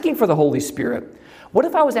wasn't asking for the Holy Spirit? What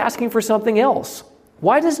if I was asking for something else?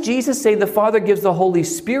 Why does Jesus say the Father gives the Holy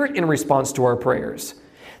Spirit in response to our prayers?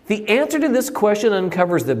 The answer to this question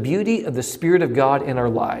uncovers the beauty of the Spirit of God in our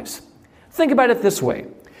lives. Think about it this way.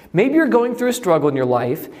 Maybe you're going through a struggle in your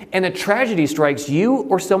life and a tragedy strikes you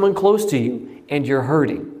or someone close to you and you're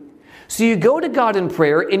hurting. So you go to God in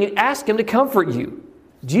prayer and you ask Him to comfort you.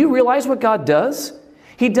 Do you realize what God does?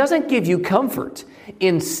 He doesn't give you comfort.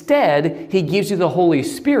 Instead, He gives you the Holy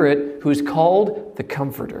Spirit, who is called the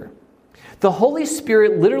Comforter. The Holy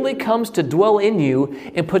Spirit literally comes to dwell in you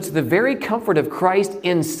and puts the very comfort of Christ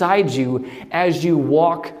inside you as you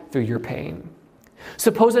walk through your pain.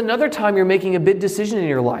 Suppose another time you're making a big decision in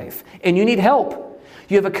your life and you need help.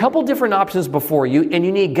 You have a couple different options before you and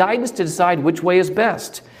you need guidance to decide which way is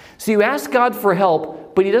best. So you ask God for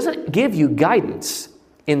help, but He doesn't give you guidance.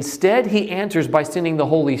 Instead, He answers by sending the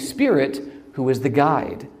Holy Spirit, who is the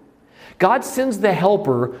guide. God sends the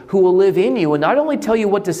helper who will live in you and not only tell you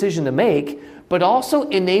what decision to make, but also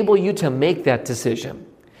enable you to make that decision.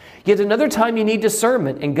 Yet another time you need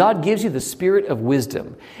discernment, and God gives you the spirit of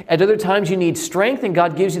wisdom. At other times you need strength, and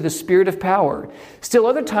God gives you the spirit of power. Still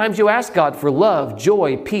other times you ask God for love,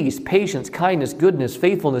 joy, peace, patience, kindness, goodness,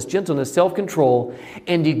 faithfulness, gentleness, self-control,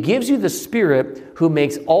 and He gives you the Spirit who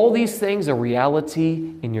makes all these things a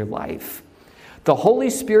reality in your life. The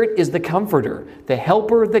Holy Spirit is the comforter, the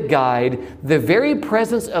helper, the guide, the very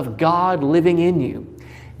presence of God living in you.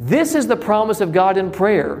 This is the promise of God in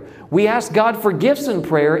prayer. We ask God for gifts in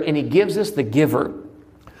prayer, and He gives us the giver.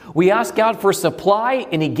 We ask God for supply,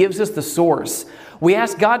 and He gives us the source. We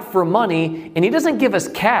ask God for money, and He doesn't give us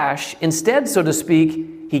cash. Instead, so to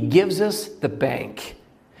speak, He gives us the bank.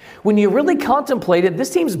 When you really contemplate it,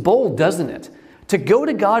 this seems bold, doesn't it? To go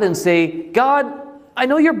to God and say, God, I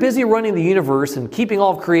know You're busy running the universe and keeping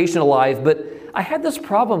all of creation alive, but I had this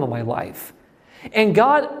problem in my life. And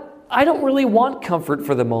God, I don't really want comfort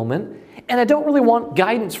for the moment. and I don't really want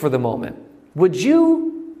guidance for the moment. Would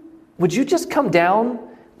you just come down,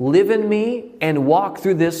 live in me, and walk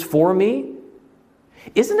through this for me?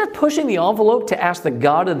 Isn't it pushing the envelope to ask the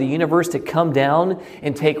God of the universe to come down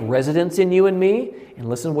and take residence in you and me? And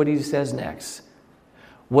listen to what he says next.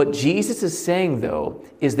 What Jesus is saying, though,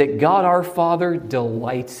 is that God our Father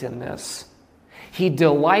delights in this. He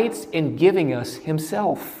delights in giving us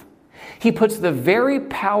himself. He puts his very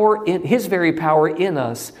power in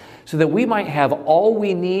us so that we might have all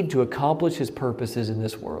we need to accomplish his purposes in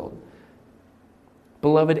this world.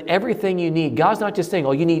 Beloved, everything you need, God's not just saying,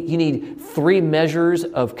 you need 3 measures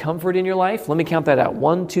of comfort in your life. Let me count that out.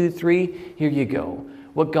 1, 2, 3, here you go.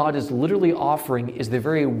 What God is literally offering is the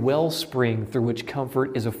very wellspring through which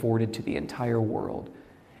comfort is afforded to the entire world.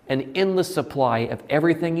 An endless supply of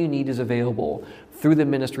everything you need is available through the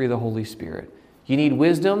ministry of the Holy Spirit. You need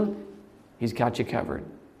wisdom, he's got you covered.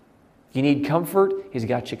 You need comfort, he's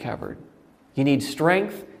got you covered. You need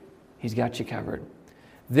strength, he's got you covered.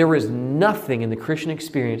 There is nothing in the Christian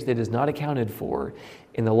experience that is not accounted for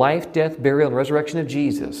in the life, death, burial, and resurrection of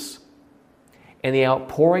Jesus and the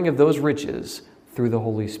outpouring of those riches through the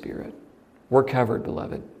Holy Spirit. We're covered,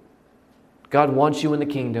 beloved. God wants you in the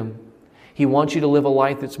kingdom. He wants you to live a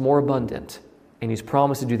life that's more abundant, and he's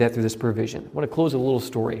promised to do that through this provision. I want to close with a little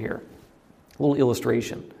story here, a little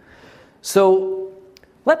illustration. So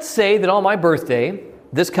let's say that on my birthday,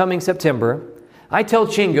 this coming September, I tell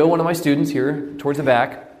Chingo, one of my students here towards the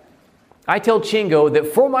back, I tell Chingo that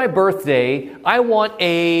for my birthday, I want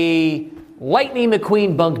a Lightning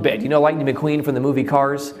McQueen bunk bed. You know Lightning McQueen from the movie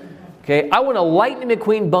Cars? Okay, I want a Lightning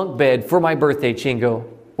McQueen bunk bed for my birthday, Chingo.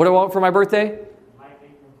 What do I want for my birthday?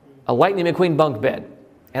 A Lightning McQueen bunk bed.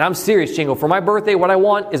 And I'm serious, Chingo. For my birthday, what I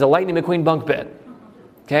want is a Lightning McQueen bunk bed.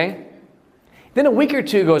 Okay? Then a week or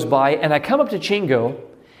two goes by, and I come up to Chingo,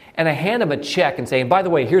 and I hand him a check and say, and by the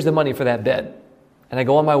way, here's the money for that bed. And I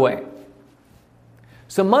go on my way.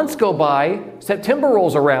 Some months go by, September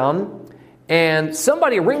rolls around, and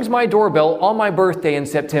somebody rings my doorbell on my birthday in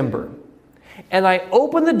September. And I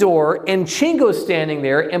open the door, and Chingo's standing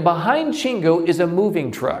there, and behind Chingo is a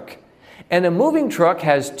moving truck. And a moving truck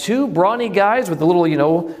has 2 brawny guys with the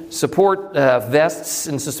little, support vests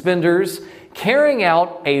and suspenders carrying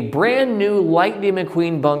out a brand new Lightning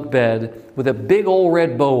McQueen bunk bed with a big old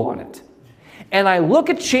red bow on it. And I look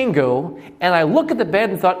at Chingo, and I look at the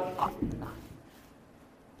bed and thought,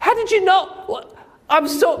 how did you know?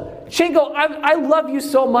 Chingo, I love you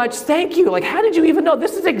so much. Thank you. How did you even know?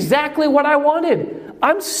 This is exactly what I wanted.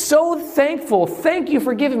 I'm so thankful. Thank you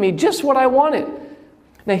for giving me just what I wanted.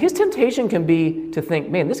 Now, his temptation can be to think,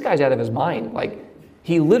 man, this guy's out of his mind.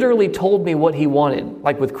 He literally told me what he wanted,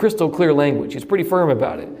 with crystal clear language. He's pretty firm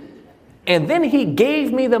about it. And then he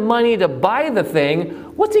gave me the money to buy the thing.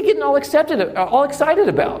 What's he getting all excited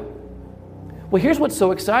about? Well, here's what's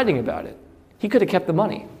so exciting about it. He could have kept the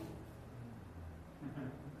money.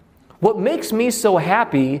 What makes me so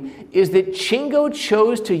happy is that Chingo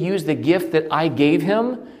chose to use the gift that I gave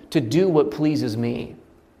him to do what pleases me.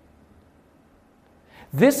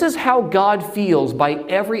 This is how God feels by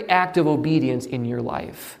every act of obedience in your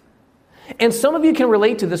life. And some of you can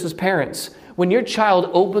relate to this as parents. When your child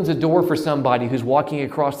opens a door for somebody who's walking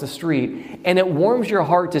across the street, and it warms your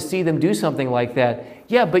heart to see them do something like that.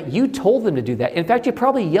 Yeah, but you told them to do that. In fact, you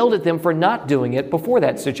probably yelled at them for not doing it before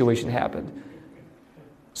that situation happened.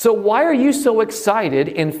 So why are you so excited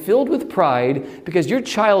and filled with pride because your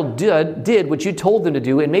child did what you told them to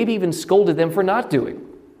do and maybe even scolded them for not doing?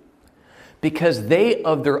 Because they,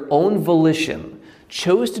 of their own volition,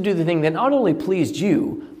 chose to do the thing that not only pleased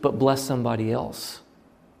you, but blessed somebody else.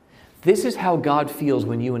 This is how God feels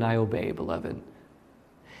when you and I obey, beloved.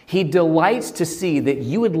 He delights to see that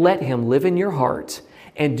you would let him live in your heart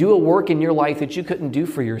and do a work in your life that you couldn't do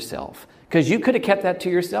for yourself, because you could have kept that to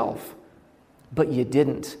yourself, but you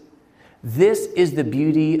didn't. This is the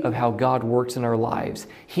beauty of how God works in our lives.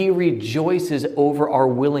 He rejoices over our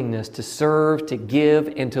willingness to serve, to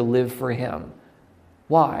give, and to live for him.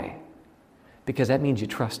 Why? Because that means you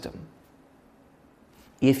trust him.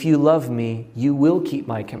 If you love me, you will keep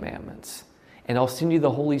my commandments. And I'll send you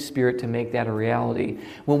the Holy Spirit to make that a reality.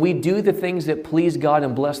 When we do the things that please God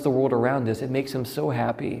and bless the world around us, it makes him so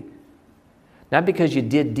happy. Not because you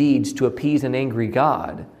did deeds to appease an angry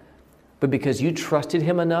God, but because you trusted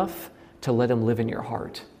him enough to let him live in your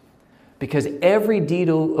heart. Because every deed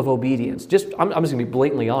of obedience, I'm just going to be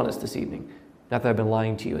blatantly honest this evening. Not that I've been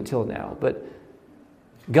lying to you until now, but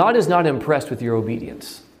God is not impressed with your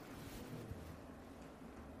obedience.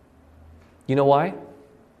 You know why?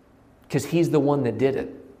 Because he's the one that did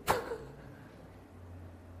it.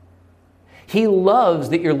 He loves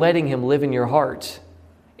that you're letting him live in your heart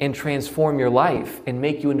and transform your life and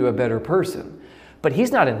make you into a better person. But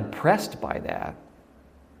He's not impressed by that,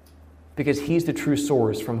 because He's the true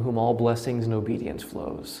source from whom all blessings and obedience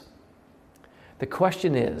flows. The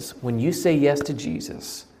question is, when you say yes to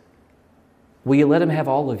Jesus, will you let Him have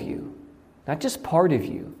all of you? Not just part of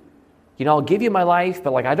you. You know, I'll give you my life,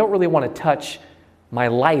 but I don't really want to touch my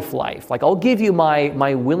life. I'll give you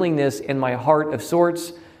my willingness and my heart of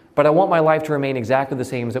sorts, but I want my life to remain exactly the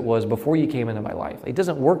same as it was before you came into my life. It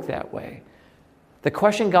doesn't work that way. The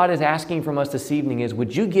question God is asking from us this evening is,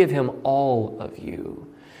 would you give Him all of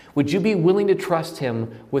you? Would you be willing to trust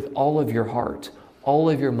Him with all of your heart, all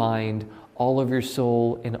of your mind, all of your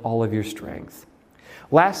soul, and all of your strength?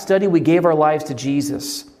 Last study, we gave our lives to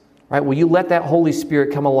Jesus. Right? Will you let that Holy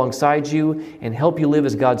Spirit come alongside you and help you live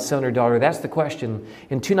as God's son or daughter? That's the question.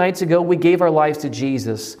 And 2 nights ago, we gave our lives to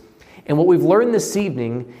Jesus. And what we've learned this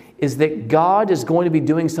evening is that God is going to be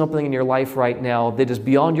doing something in your life right now that is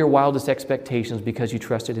beyond your wildest expectations because you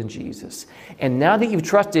trusted in Jesus. And now that you've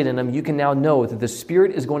trusted in Him, you can now know that the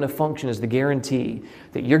Spirit is going to function as the guarantee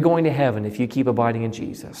that you're going to heaven if you keep abiding in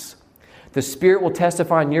Jesus. The Spirit will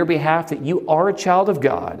testify on your behalf that you are a child of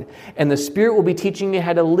God, and the Spirit will be teaching you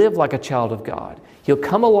how to live like a child of God. He'll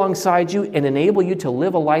come alongside you and enable you to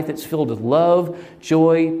live a life that's filled with love,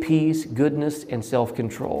 joy, peace, goodness, and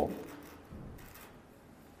self-control.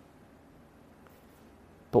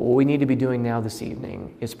 But what we need to be doing now this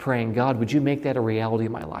evening is praying, God, would you make that a reality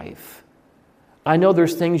in my life? I know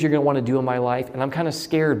there's things you're going to want to do in my life, and I'm kind of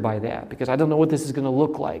scared by that because I don't know what this is going to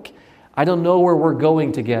look like. I don't know where we're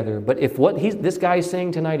going together, but if what this guy is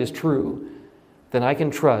saying tonight is true, then I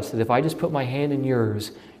can trust that if I just put my hand in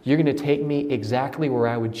yours, you're going to take me exactly where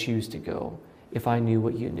I would choose to go if I knew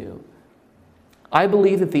what you knew. I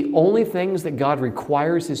believe that the only things that God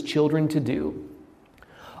requires His children to do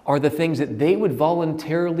are the things that they would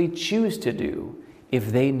voluntarily choose to do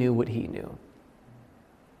if they knew what He knew.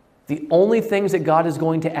 The only things that God is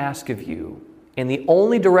going to ask of you, and the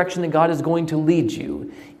only direction that God is going to lead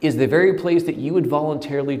you, is the very place that you would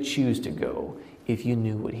voluntarily choose to go if you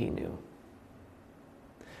knew what He knew.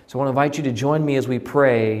 So I want to invite you to join me as we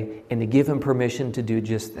pray and to give Him permission to do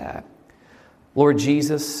just that. Lord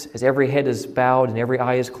Jesus, as every head is bowed and every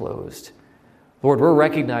eye is closed, Lord, we're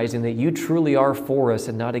recognizing that you truly are for us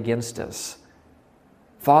and not against us.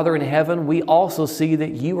 Father in heaven, we also see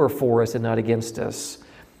that you are for us and not against us.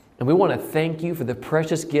 And we want to thank you for the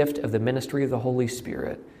precious gift of the ministry of the Holy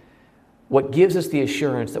Spirit. What gives us the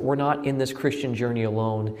assurance that we're not in this Christian journey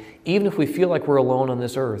alone, even if we feel like we're alone on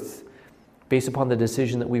this earth, based upon the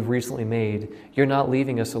decision that we've recently made. You're not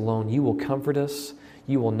leaving us alone. You will comfort us.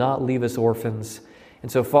 You will not leave us orphans.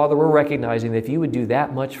 And so, Father, we're recognizing that if you would do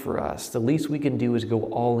that much for us, the least we can do is go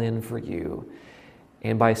all in for you.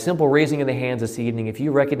 And by simple raising of the hands this evening, if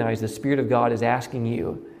you recognize the Spirit of God is asking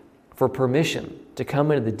you for permission to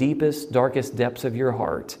come into the deepest, darkest depths of your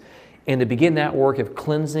heart and to begin that work of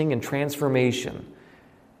cleansing and transformation,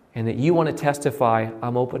 and that you want to testify,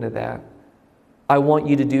 I'm open to that. I want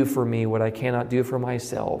you to do for me what I cannot do for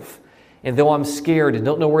myself. And though I'm scared and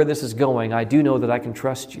don't know where this is going, I do know that I can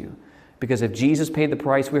trust you. Because if Jesus paid the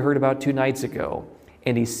price we heard about 2 nights ago,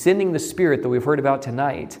 and He's sending the Spirit that we've heard about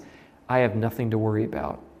tonight, I have nothing to worry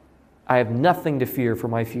about. I have nothing to fear for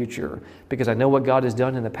my future because I know what God has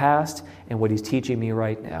done in the past and what He's teaching me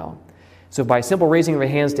right now. So by simple raising of your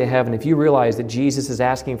hands to heaven, if you realize that Jesus is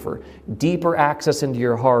asking for deeper access into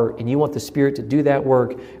your heart and you want the Spirit to do that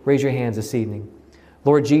work, raise your hands this evening.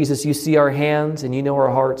 Lord Jesus, you see our hands and you know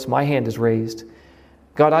our hearts. My hand is raised.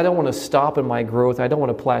 God, I don't want to stop in my growth. I don't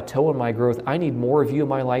want to plateau in my growth. I need more of you in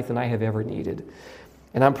my life than I have ever needed.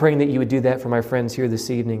 And I'm praying that you would do that for my friends here this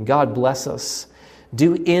evening. God, bless us.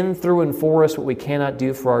 Do in, through, and for us what we cannot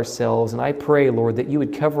do for ourselves. And I pray, Lord, that you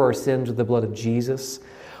would cover our sins with the blood of Jesus.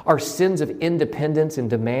 Our sins of independence and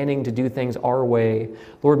demanding to do things our way.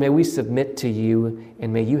 Lord, may we submit to you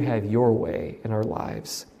and may you have your way in our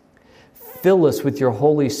lives. Fill us with your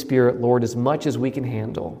Holy Spirit, Lord, as much as we can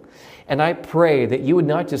handle. And I pray that you would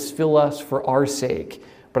not just fill us for our sake,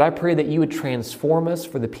 but I pray that you would transform us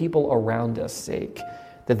for the people around us' sake,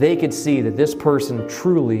 that they could see that this person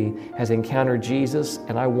truly has encountered Jesus,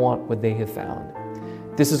 and I want what they have found.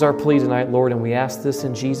 This is our plea tonight, Lord, and we ask this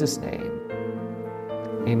in Jesus' name.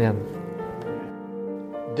 Amen.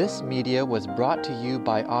 This media was brought to you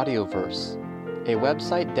by Audioverse, a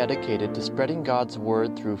website dedicated to spreading God's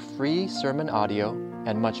Word through free sermon audio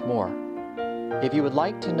and much more. If you would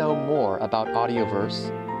like to know more about Audioverse,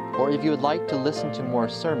 or if you would like to listen to more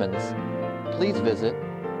sermons, please visit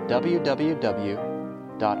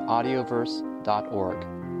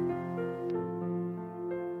www.audioverse.org.